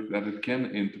artwork that it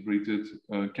can be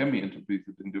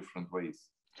interpreted in different ways.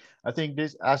 I think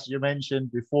this, as you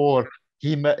mentioned before,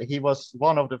 he was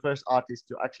one of the first artists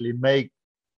to actually make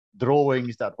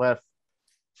drawings that were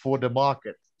for the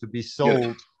market to be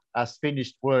sold as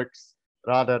finished works,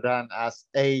 rather than as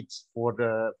aids for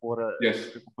the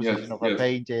composition of a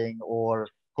painting or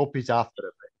copies after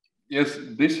a painting. Yes,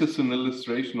 this is an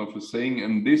illustration of a saying,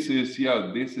 and this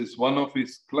is one of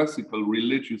his classical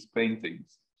religious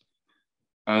paintings,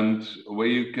 and where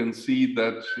you can see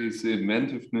that his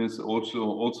inventiveness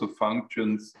also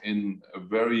functions in a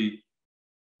very,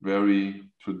 very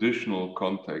traditional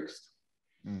context.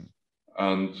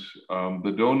 And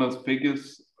the donors'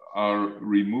 figures are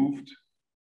removed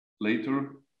later,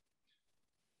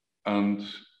 and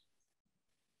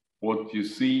what you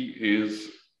see is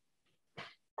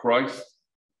Christ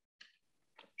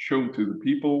shown to the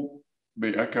people,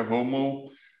 the ecce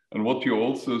homo, and what you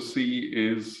also see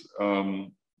is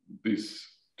this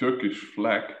Turkish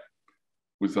flag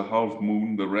with a half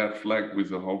moon, the red flag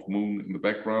with a half moon in the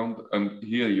background, and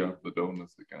here you have the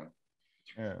donors again.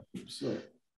 Yeah. So,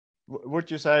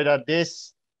 would you say that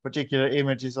this particular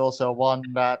image is also one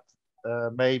that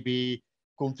maybe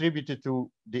contributed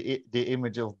to the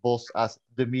image of Bosch as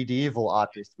the medieval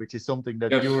artist, which is something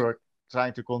that you are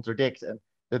trying to contradict, and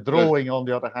the drawing, on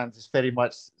the other hand, is very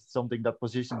much something that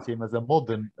positions him as a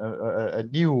modern, a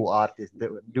new artist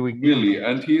doing new things.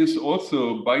 And he is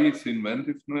also, by his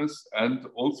inventiveness and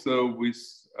also with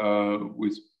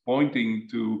pointing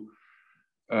to,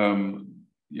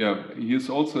 he is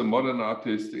also a modern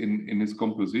artist in his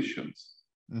compositions.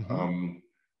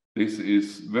 This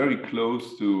is very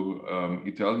close to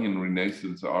Italian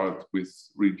Renaissance art, with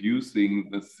reducing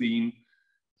the scene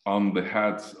on the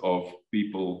heads of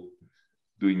people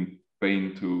doing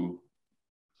pain to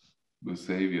the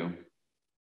Savior.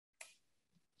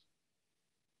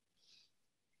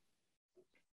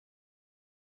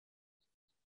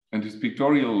 And his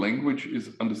pictorial language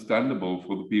is understandable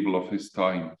for the people of his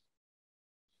time.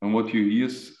 And what you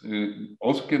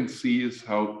also can see is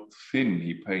how thin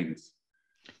he paints.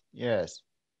 Yes,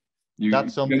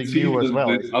 that's something new as well.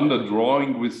 The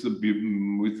underdrawing with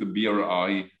the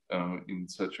BRI in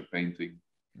such a painting.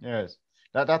 Yes,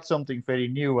 that's something very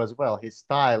new as well. His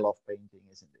style of painting,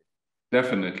 isn't it?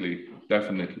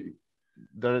 Definitely.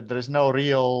 There is no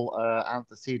real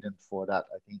antecedent for that,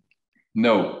 I think.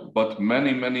 No, but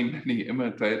many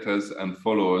imitators and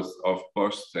followers of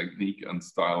Bosch's technique and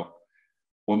style.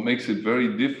 What makes it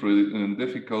very different and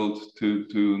difficult to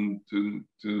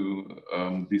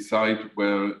decide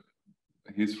where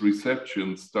his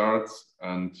reception starts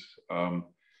and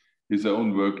his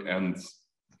own work ends.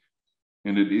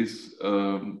 And it is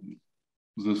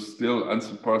the still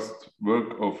unsurpassed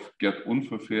work of Gerd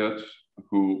Unverfährt,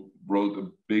 who wrote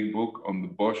a big book on the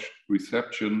Bosch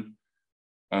reception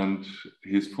and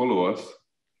his followers,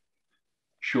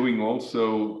 showing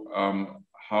also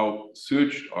how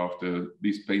searched after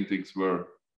these paintings were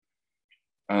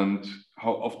and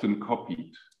how often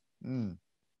copied.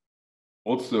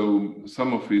 Also,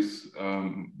 some of his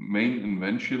main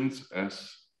inventions as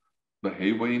the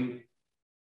hay wain.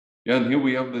 Yeah, and here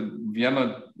we have the Vienna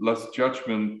Last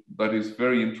Judgment that is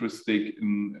very interesting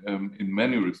in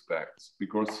many respects,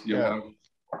 because you have,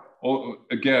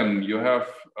 again, you have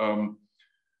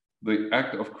the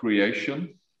act of creation,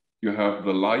 you have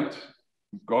the light,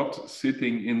 God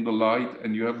sitting in the light,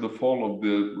 and you have the fall of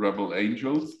the rebel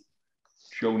angels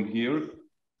shown here,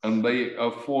 and they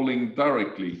are falling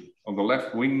directly. On the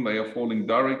left wing, they are falling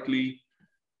directly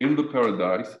in the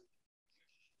paradise.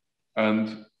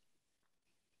 And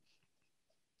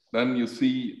then you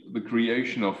see the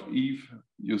creation of Eve,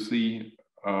 you see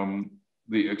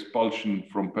the expulsion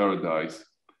from paradise.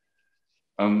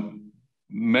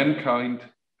 Mankind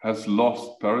has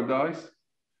lost paradise.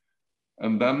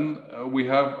 And then we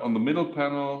have on the middle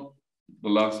panel, the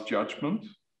Last Judgment.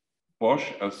 Bosch,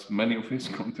 as many of his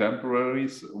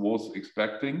contemporaries, was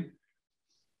expecting.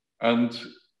 And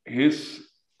his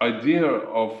idea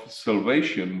of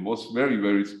salvation was very,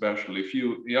 very special. If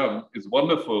you, it's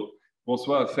wonderful.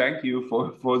 Bonsoir, thank you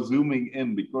for zooming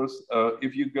in, because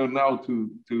if you go now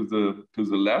to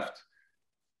the left,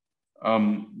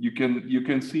 you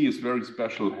can see his very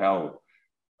special hell.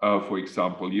 For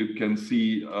example, you can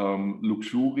see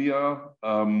Luxuria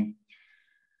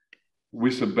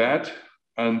with a bed,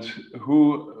 and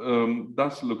who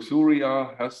does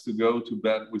Luxuria has to go to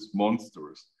bed with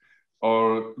monsters.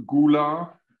 Or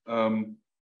Gula,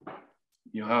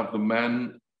 you have the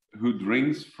man who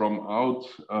drinks from out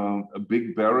a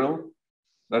big barrel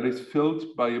that is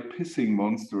filled by a pissing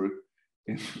monster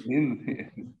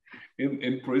in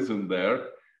prison there,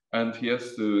 and he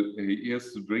has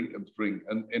to drink and drink.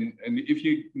 And if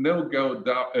you now go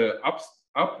down,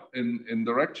 up in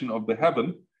direction of the heaven,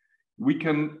 we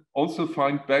can also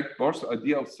find back Bosch's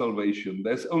idea of salvation.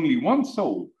 There's only one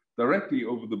soul directly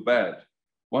over the bed,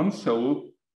 one soul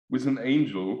with an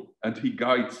angel, and he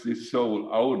guides this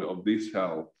soul out of this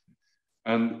hell.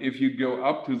 And if you go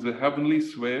up to the heavenly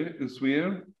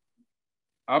sphere,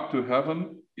 up to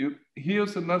heaven,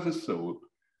 here's another soul.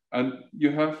 And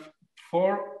you have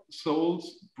 4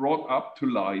 souls brought up to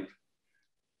light.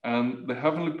 And the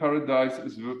heavenly paradise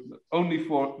is only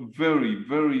for very,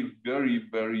 very, very,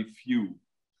 very few.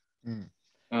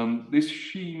 This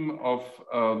scheme of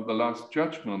the Last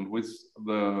Judgment with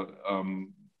the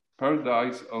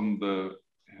paradise on the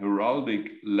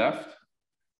heraldic left,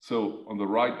 so on the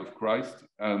right of Christ,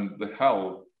 and the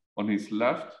hell on his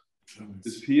left,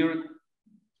 is here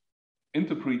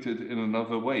interpreted in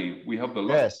another way. We have the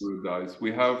last paradise,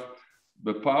 we have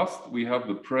the past, we have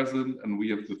the present, and we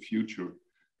have the future.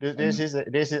 This is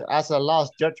as a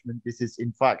Last Judgment. This is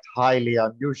in fact highly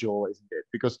unusual, isn't it?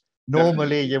 Because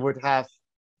normally you would have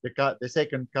the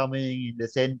second coming in the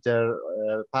center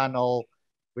panel,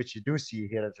 which you do see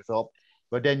here at the top,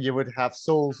 but then you would have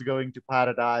souls going to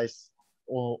paradise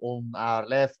on our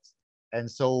left and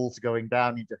souls going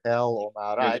down into hell on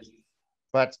our right.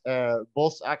 But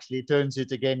Bosch actually turns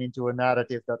it again into a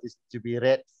narrative that is to be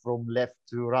read from left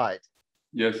to right.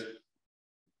 Yes.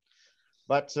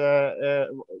 But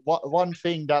one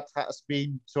thing that has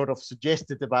been sort of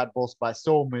suggested about Bosch by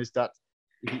some is that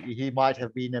he might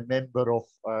have been a member of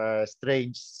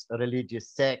strange religious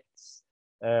sects,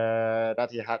 that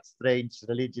he had strange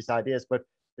religious ideas. But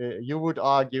you would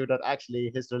argue that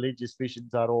actually his religious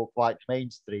visions are all quite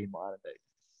mainstream, aren't they?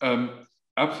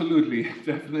 Absolutely,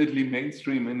 definitely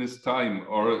mainstream in his time,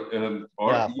 or even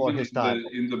his time.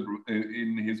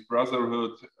 in his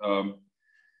brotherhood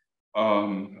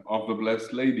of the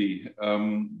Blessed Lady.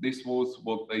 This was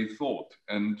what they thought,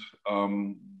 and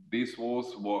this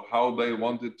was how they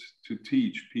wanted to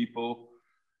teach people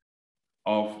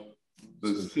of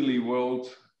the silly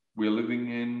world we're living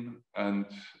in, and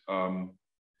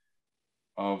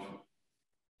of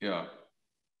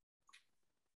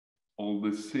all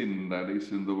the sin that is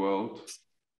in the world.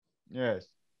 Yes.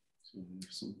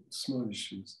 Some small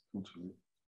issues.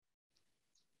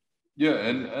 Yeah,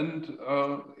 and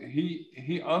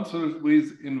he answers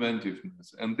with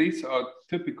inventiveness, and these are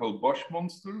typical Bosch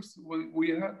monsters we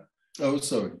had. Oh,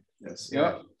 sorry. Yes.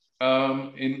 Yeah.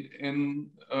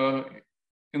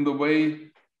 In the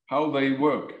way how they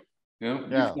work.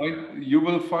 Yeah. You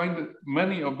will find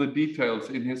many of the details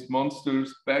in his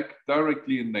monsters back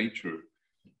directly in nature.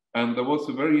 And there was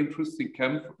a very interesting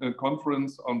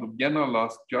conference on the Vienna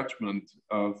Last Judgment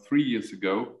 3 years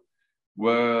ago,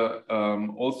 where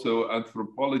also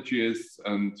anthropologists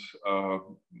and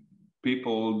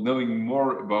people knowing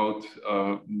more about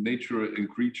nature and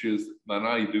creatures than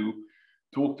I do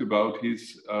talked about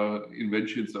his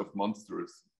inventions of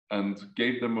monsters and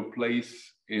gave them a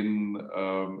place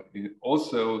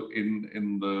also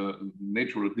in the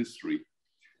natural history.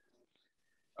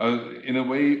 In a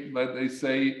way that they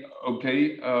say,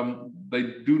 okay, they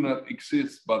do not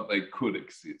exist, but they could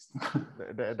exist.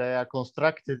 They are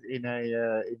constructed in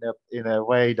a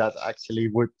way that actually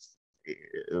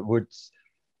would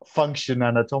function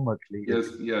anatomically.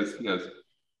 Yes.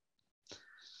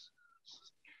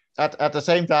 At the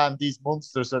same time, these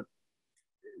monsters are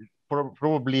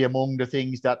probably among the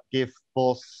things that give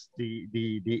Bosch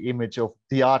the image of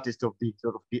the artist of the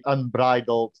sort of the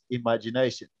unbridled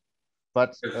imagination.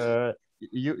 But yes.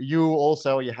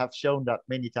 you have shown that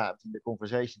many times in the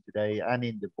conversation today and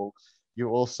in the book. You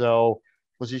also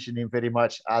position him very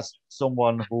much as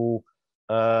someone who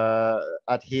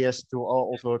adheres to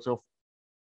all sorts of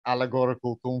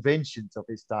allegorical conventions of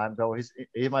his time. So his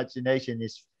imagination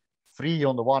is free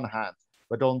on the one hand,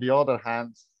 but on the other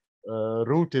hand,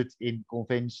 rooted in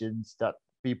conventions that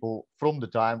people from the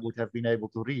time would have been able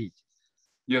to read.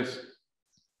 Yes.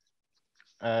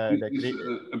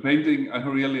 It's a painting I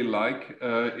really like.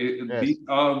 Yes. These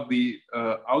are the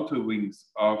outer wings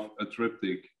of a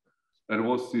triptych that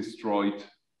was destroyed,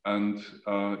 and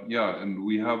and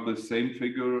we have the same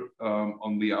figure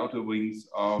on the outer wings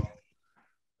of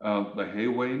the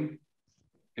Haywain.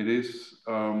 It is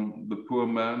the poor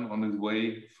man on his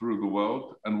way through the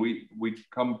world, and we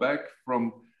come back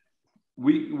from.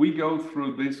 We go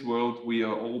through this world. We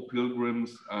are all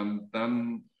pilgrims, and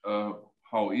then.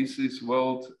 How is this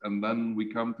world? And then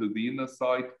we come to the inner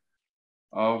side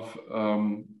of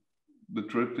the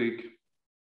triptych.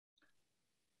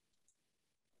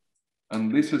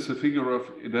 And this is a figure of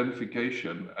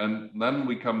identification. And then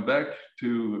we come back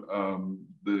to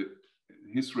the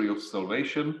history of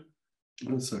salvation.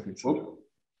 Oh.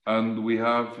 And we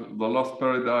have the lost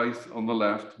paradise on the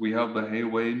left. We have the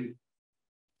Haywain.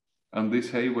 And this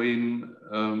Haywain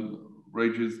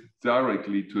rages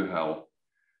directly to hell.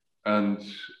 And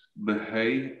the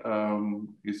hay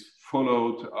is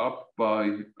followed up by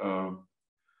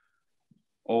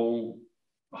all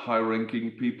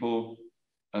high-ranking people,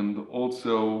 and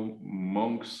also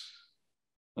monks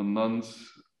and nuns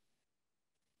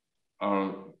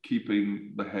are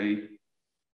keeping the hay.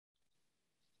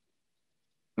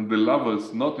 And the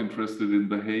lovers not interested in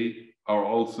the hay are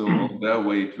also on their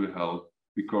way to hell,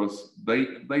 because they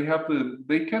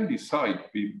can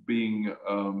decide being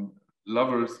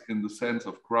lovers in the sense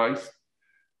of Christ,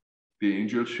 the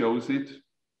angel shows it,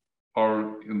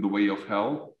 or in the way of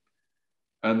hell.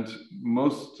 And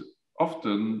most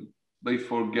often they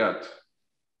forget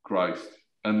Christ.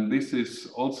 And this is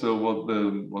also what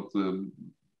the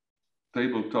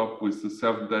tabletop with the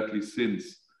 7 deadly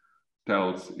sins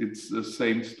tells. It's the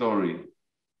same story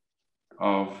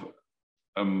of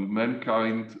a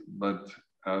mankind that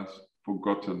has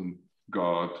forgotten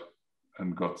God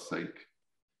and God's sake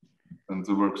and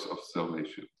the works of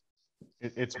salvation.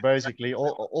 It's basically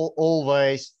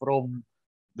always from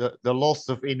the loss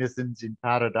of innocence in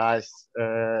paradise,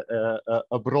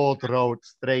 a broad road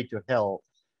straight to hell.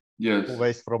 Yes.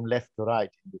 Always from left to right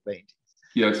in the paintings.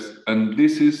 Yes, and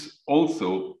this is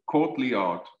also courtly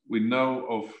art. We know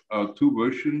of 2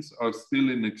 versions are still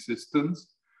in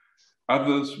existence.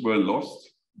 Others were lost.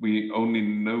 We only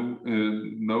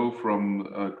know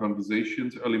from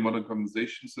conversations, early modern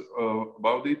conversations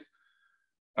about it.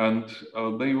 And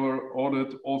they were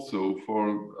ordered also for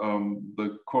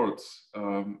the courts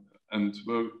and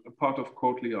were a part of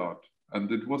courtly art. And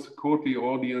it was a courtly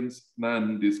audience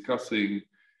then discussing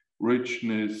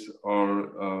richness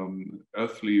or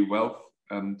earthly wealth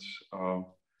and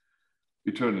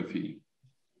eternity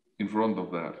in front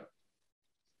of that.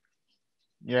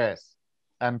 Yes,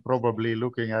 and probably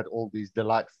looking at all these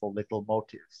delightful little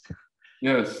motifs.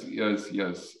 Yes.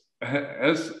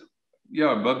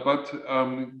 But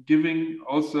giving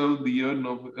also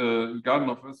the Garden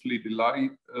of Earthly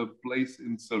Delight a place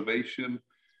in salvation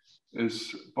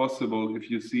is possible if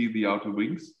you see the outer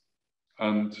wings.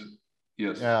 And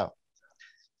yes.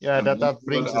 Yeah, that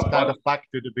brings us kind of back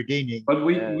to the beginning. But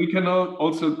we can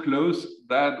also close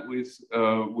that with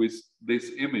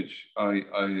this image, I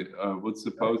would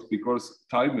suppose, because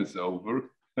time is over.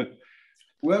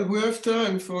 Well, we have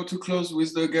time to close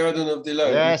with the Garden of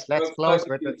Delight. Yes, let's close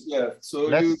with it. So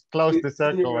let's close the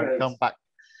circle and come back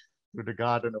to the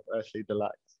Garden of Earthly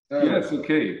Delight. Yes,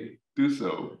 okay, do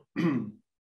so.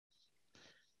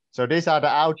 So these are the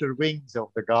outer wings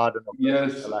of the Garden of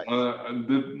Earthly Delight.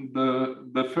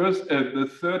 The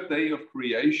third day of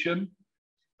creation,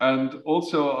 and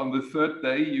also on the third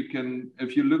day, you can,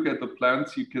 if you look at the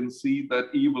plants, you can see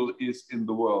that evil is in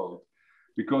the world.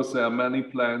 because there are many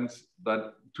plants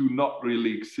that do not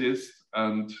really exist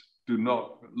and do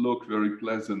not look very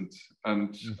pleasant.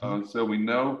 And so we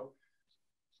know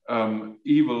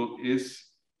evil is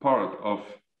part of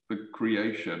the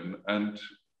creation, and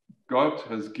God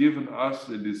has given us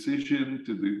a decision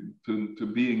to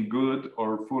being good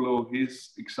or follow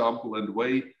his example and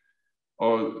way,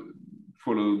 or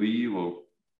follow the evil.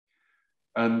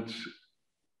 And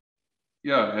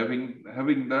yeah, having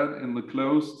that in the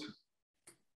closed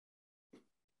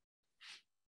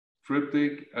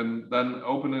triptych and then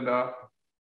open it up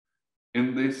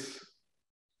in this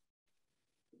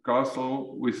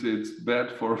castle with its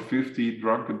bed for 50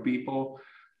 drunken people,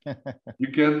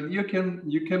 you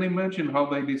can imagine how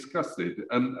they discussed it,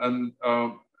 and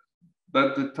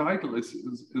that the title is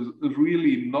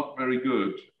really not very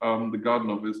good, the Garden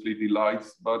of Earthly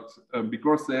Delights, but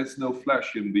because there's no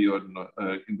flesh in the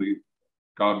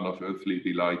Garden of Earthly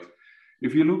Delights.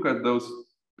 If you look at those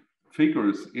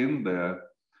figures in there,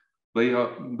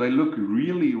 they look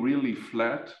really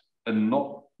flat and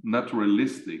not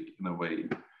naturalistic in a way.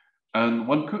 And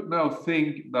one could now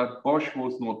think that Bosch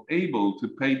was not able to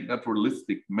paint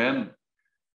naturalistic men.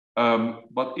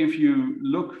 But if you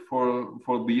look for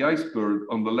the iceberg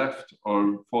on the left,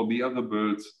 or for the other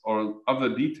birds or other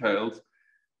details,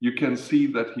 you can see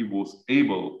that he was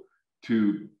able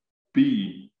to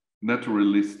be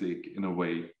naturalistic in a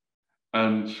way.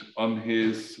 And on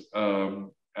his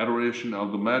Adoration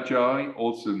of the Magi,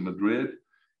 also in Madrid,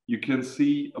 you can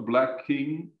see a black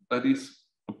king that is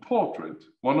a portrait,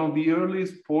 one of the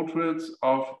earliest portraits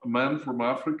of a man from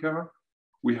Africa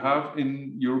we have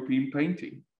in European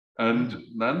painting. And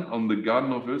then on the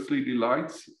Garden of Earthly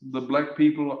Delights, the black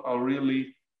people are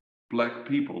really black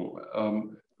people,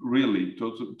 really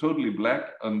totally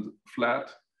black and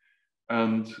flat.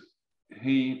 And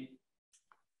he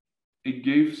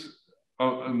gives,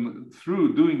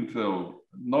 through doing so,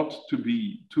 not to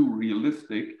be too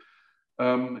realistic,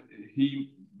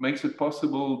 he makes it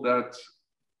possible that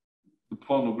the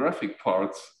pornographic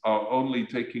parts are only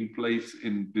taking place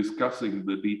in discussing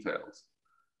the details.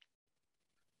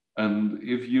 And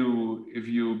if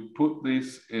you put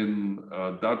this in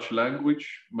Dutch language,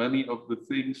 many of the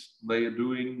things they are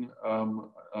doing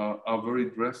are very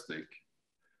drastic.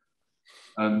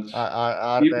 And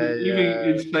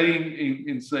even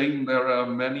in saying there are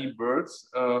many birds,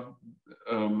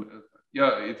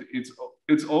 yeah,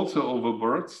 it's also over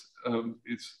birds.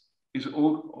 It's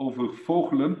ook over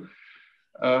vogelen,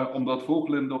 omdat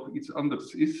vogelen nog iets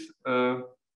anders is.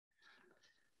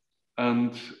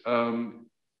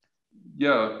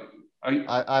 Yeah,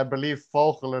 I believe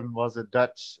vogelen was a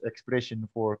Dutch expression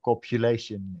for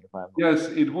copulation, if I'm yes,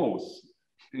 it was.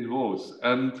 It was,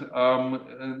 and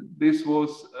this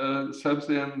was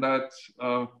something that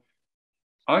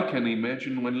I can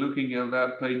imagine when looking at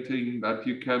that painting, that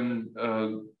you can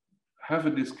have a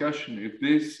discussion if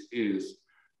this is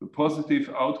the positive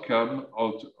outcome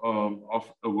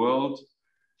of a world.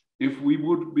 If we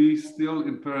would be still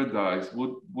in paradise,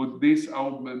 would this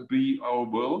be our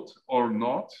world or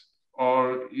not?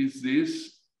 Or is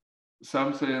this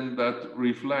something that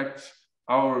reflects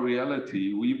our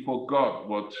reality? We forgot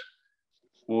what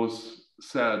was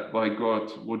said by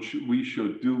God, what we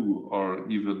should do, or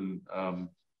even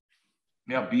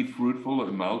be fruitful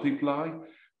and multiply.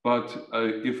 But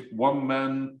if one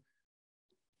man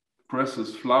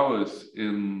presses flowers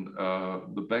in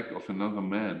the back of another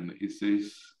man, is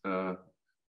this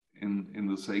in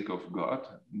the sake of God?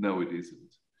 No, it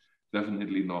isn't.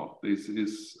 Definitely not. This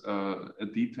is a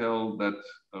detail that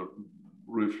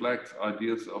reflects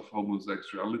ideas of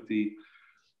homosexuality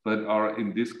that are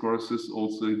in discourses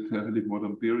also in the early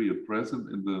modern period, present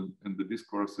in the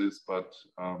discourses, but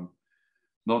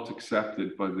not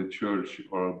accepted by the church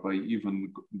or by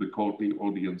even the courtly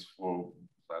audience for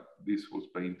that this was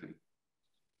painting.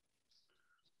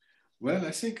 Well,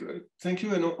 I think, thank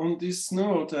you. And on this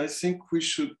note, I think we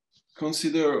should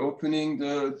consider opening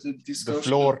the discussion. The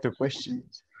floor to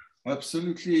questions.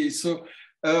 Absolutely. So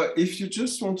if you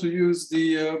just want to use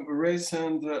the raise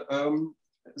hand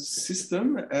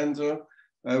system, and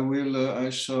I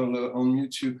shall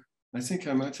unmute you. I think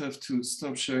I might have to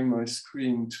stop sharing my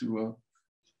screen to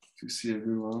see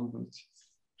everyone, but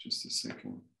just a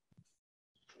second.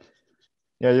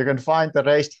 Yeah, you can find the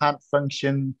raised hand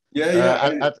function.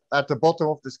 At the bottom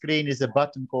of the screen is a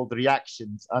button called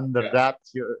reactions. Under that,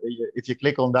 if you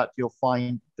click on that, you'll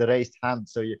find the raised hand.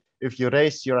 So if you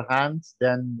raise your hand,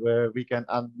 then we can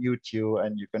unmute you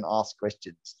and you can ask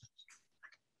questions.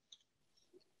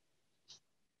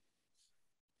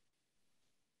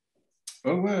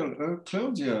 Oh, well,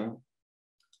 Claudia.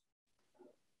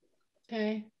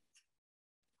 Okay.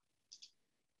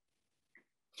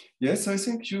 Yes, I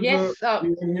think you're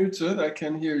muted. I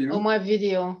can hear you. Oh, my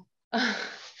video.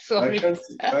 Sorry. I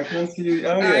can't see you.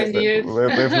 Oh, yes.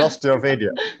 We've lost your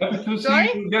video. Happy to see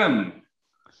Sorry? you again.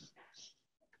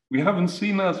 We haven't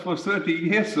seen us for 30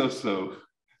 years or so.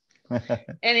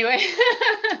 Anyway,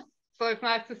 so it's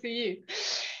nice to see you.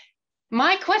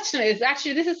 My question is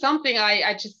actually, this is something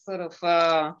I just sort of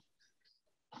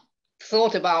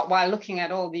thought about while looking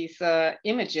at all these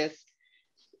images.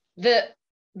 The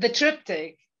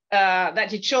triptych,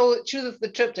 that he chooses the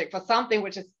triptych for something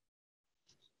which is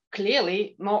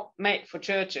clearly not made for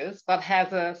churches, but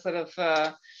has a sort of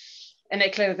an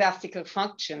ecclesiastical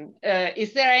function.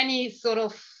 Is there any sort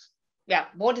of,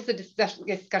 what is the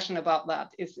discussion about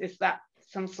that? Is that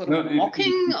some sort of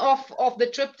mocking of the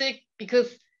triptych? Because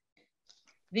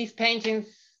these paintings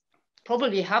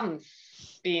probably haven't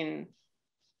been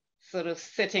sort of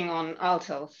sitting on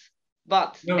altars,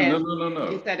 but no.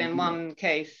 you said in one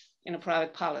case in a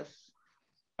private palace.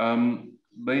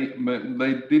 They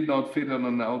did not fit on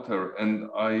an altar, and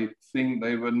I think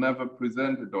they were never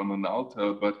presented on an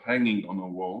altar, but hanging on a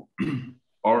wall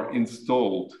or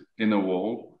installed in a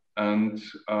wall, and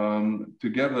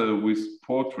together with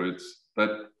portraits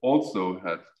that also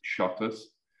had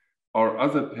shutters, or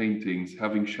other paintings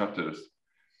having shutters.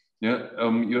 Yeah,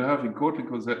 you have in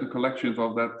courtesans collections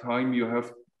of that time, you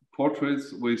have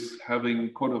portraits with having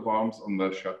coat of arms on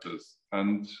their shutters,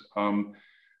 and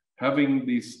having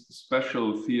this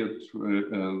special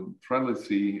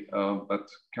theatricality that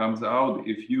comes out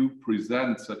if you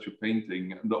present such a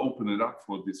painting and open it up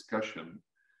for discussion.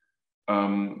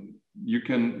 You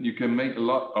can make a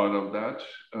lot out of that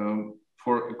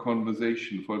for a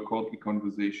conversation, for a courtly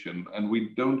conversation. And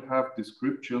we don't have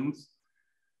descriptions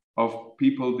of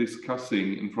people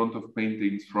discussing in front of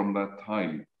paintings from that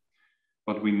time.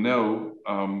 But we know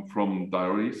from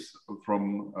diaries,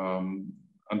 from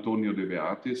Antonio de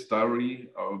Beatis' diary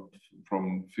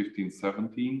from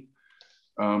 1517,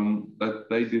 that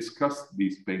they discussed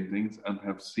these paintings and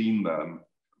have seen them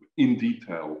in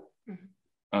detail. Mm-hmm.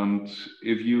 And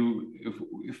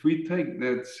if we take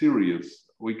that serious,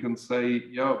 we can say,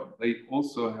 yeah, they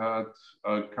also had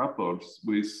cupboards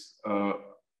with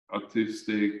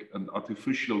artistic and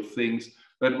artificial things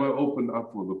that were opened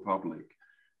up for the public.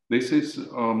 This is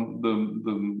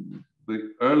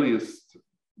the earliest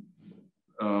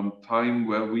time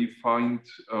where we find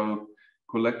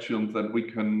collections that we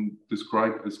can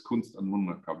describe as Kunst- und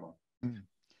Wunderkammer. Mm.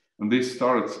 And this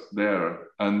starts there.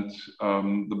 And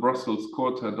the Brussels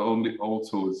court had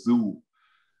also a zoo.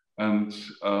 And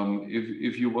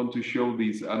if you want to show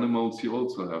these animals, you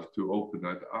also have to open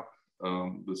it up,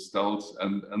 the stalls.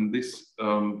 And this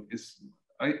is,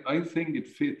 I think it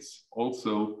fits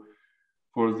also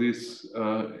for these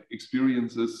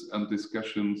experiences and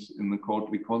discussions in the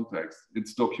courtly context.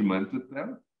 It's documented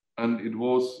there, and it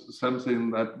was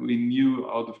something that we knew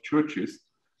out of churches,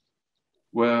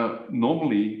 where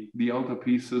normally the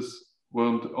altarpieces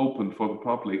weren't open for the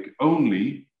public,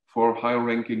 only for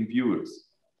high-ranking viewers.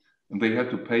 And they had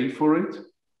to pay for it,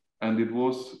 and it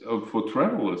was, for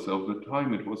travelers of the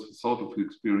time, it was a sort of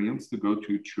experience to go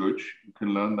to a church. You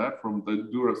can learn that from the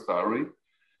Durer's diary,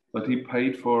 that he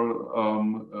paid for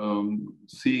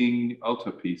seeing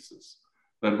altarpieces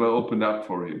that were opened up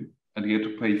for him, and he had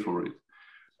to pay for it.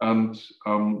 And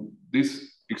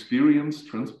this experience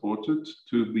transported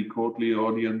to the courtly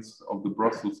audience of the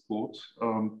Brussels court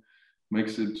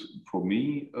makes it, for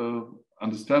me,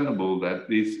 understandable that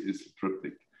this is a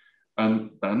triptych.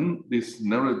 And then this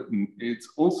narrative, it's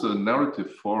also a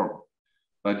narrative form,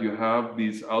 that you have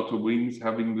these outer wings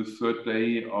having the third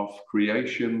day of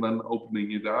creation, then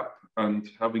opening it up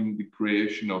and having the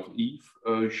creation of Eve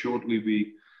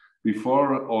shortly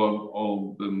before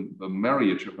or the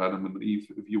marriage of Adam and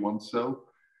Eve, if you want so.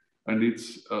 And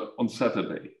it's on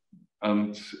Saturday.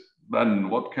 And then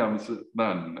what comes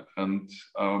then? And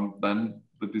then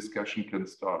the discussion can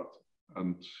start.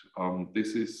 And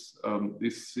this is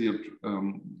this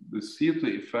theater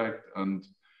effect and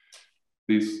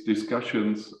these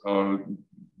discussions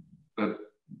that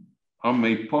are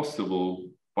made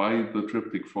possible by the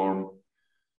triptych form,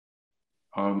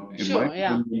 in my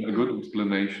opinion, a good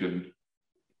explanation.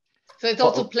 So it's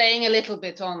also playing a little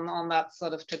bit on that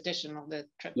sort of tradition of the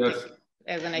triptych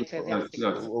as an ecclesiastic.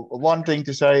 Yes. One thing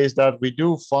to say is that we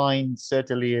do find,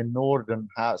 certainly in northern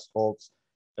households,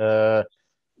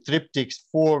 triptychs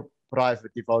for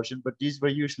private devotion, but these were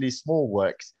usually small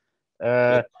works.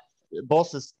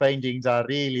 Bosch's paintings are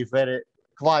really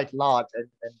quite large, and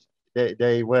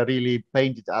they were really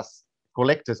painted as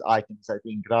collector's items, I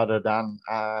think, rather than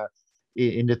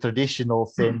in the traditional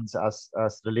sense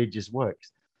as religious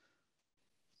works.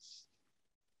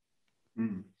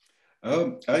 Mm.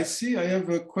 I see I have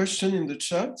a question in the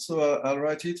chat, so I'll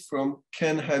write it from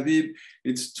Ken Habib.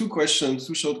 It's two questions,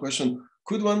 two short questions.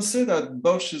 Could one say that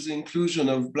Bosch's inclusion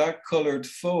of black-colored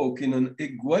folk in an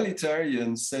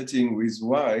egalitarian setting with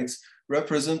whites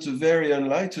represents a very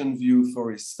enlightened view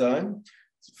for his time?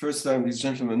 It's the first time this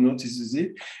gentleman notices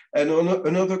it. And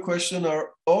another question, are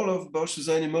all of Bosch's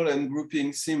animal and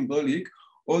grouping symbolic,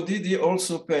 or did he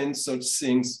also paint such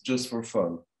things just for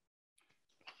fun?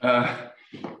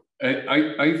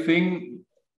 I think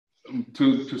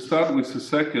to start with the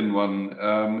second one,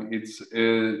 it's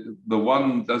the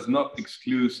one does not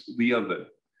exclude the other,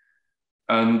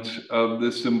 and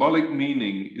the symbolic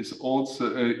meaning is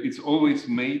also it's always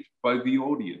made by the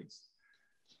audience.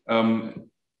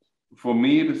 For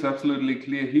me, it is absolutely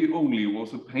clear he only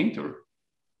was a painter.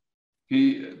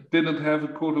 He didn't have a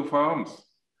coat of arms.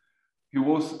 He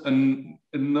was a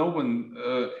no one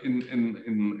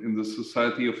in the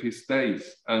society of his days.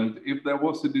 And if there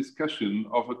was a discussion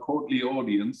of a courtly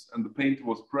audience and the painter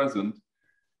was present,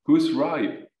 who's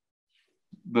right?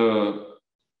 The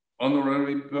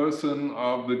honorary person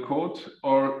of the court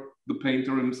or the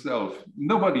painter himself?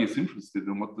 Nobody is interested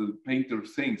in what the painter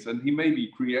thinks, and he may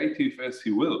be creative as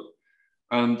he will.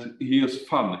 And he has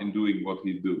fun in doing what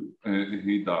he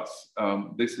does.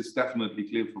 This is definitely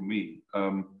clear for me.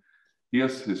 He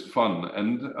has his fun,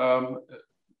 and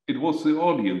it was the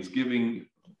audience giving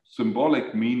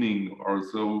symbolic meaning or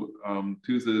so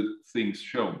to the things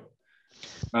shown.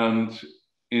 And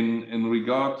in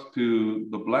regard to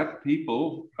the black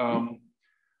people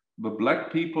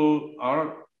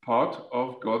are part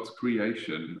of God's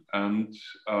creation, and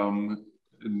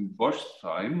in Bosch's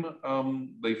time,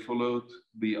 they followed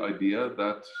the idea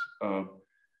that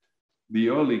the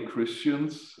early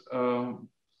Christians in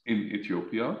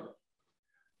Ethiopia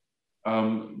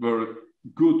were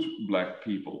good black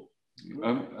people,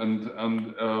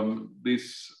 and this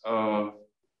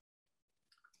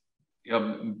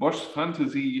Bosch's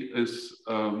fantasy is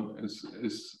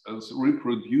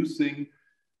reproducing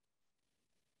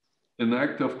an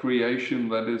act of creation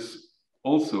that is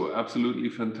also absolutely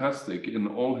fantastic in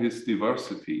all his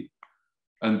diversity.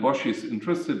 And Bosch is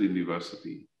interested in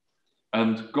diversity,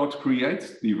 and God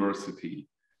creates diversity.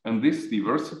 And this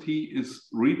diversity is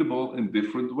readable in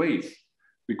different ways,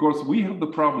 because we have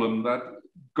the problem that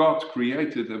God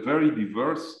created a very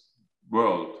diverse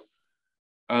world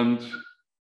and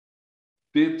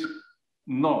did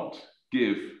not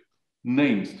give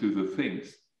names to the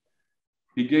things.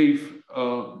 He gave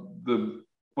the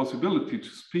possibility to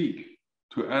speak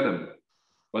to Adam,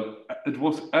 but it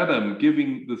was Adam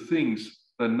giving the things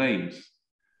their names.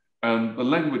 And the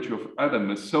language of Adam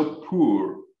is so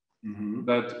poor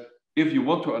that if you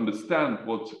want to understand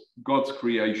what God's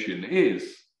creation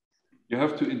is, you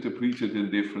have to interpret it in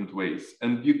different ways.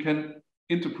 And you can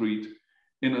interpret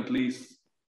in at least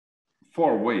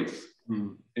 4 ways,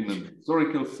 in a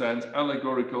historical sense,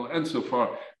 allegorical, and so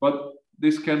far. But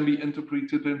this can be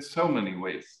interpreted in so many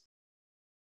ways.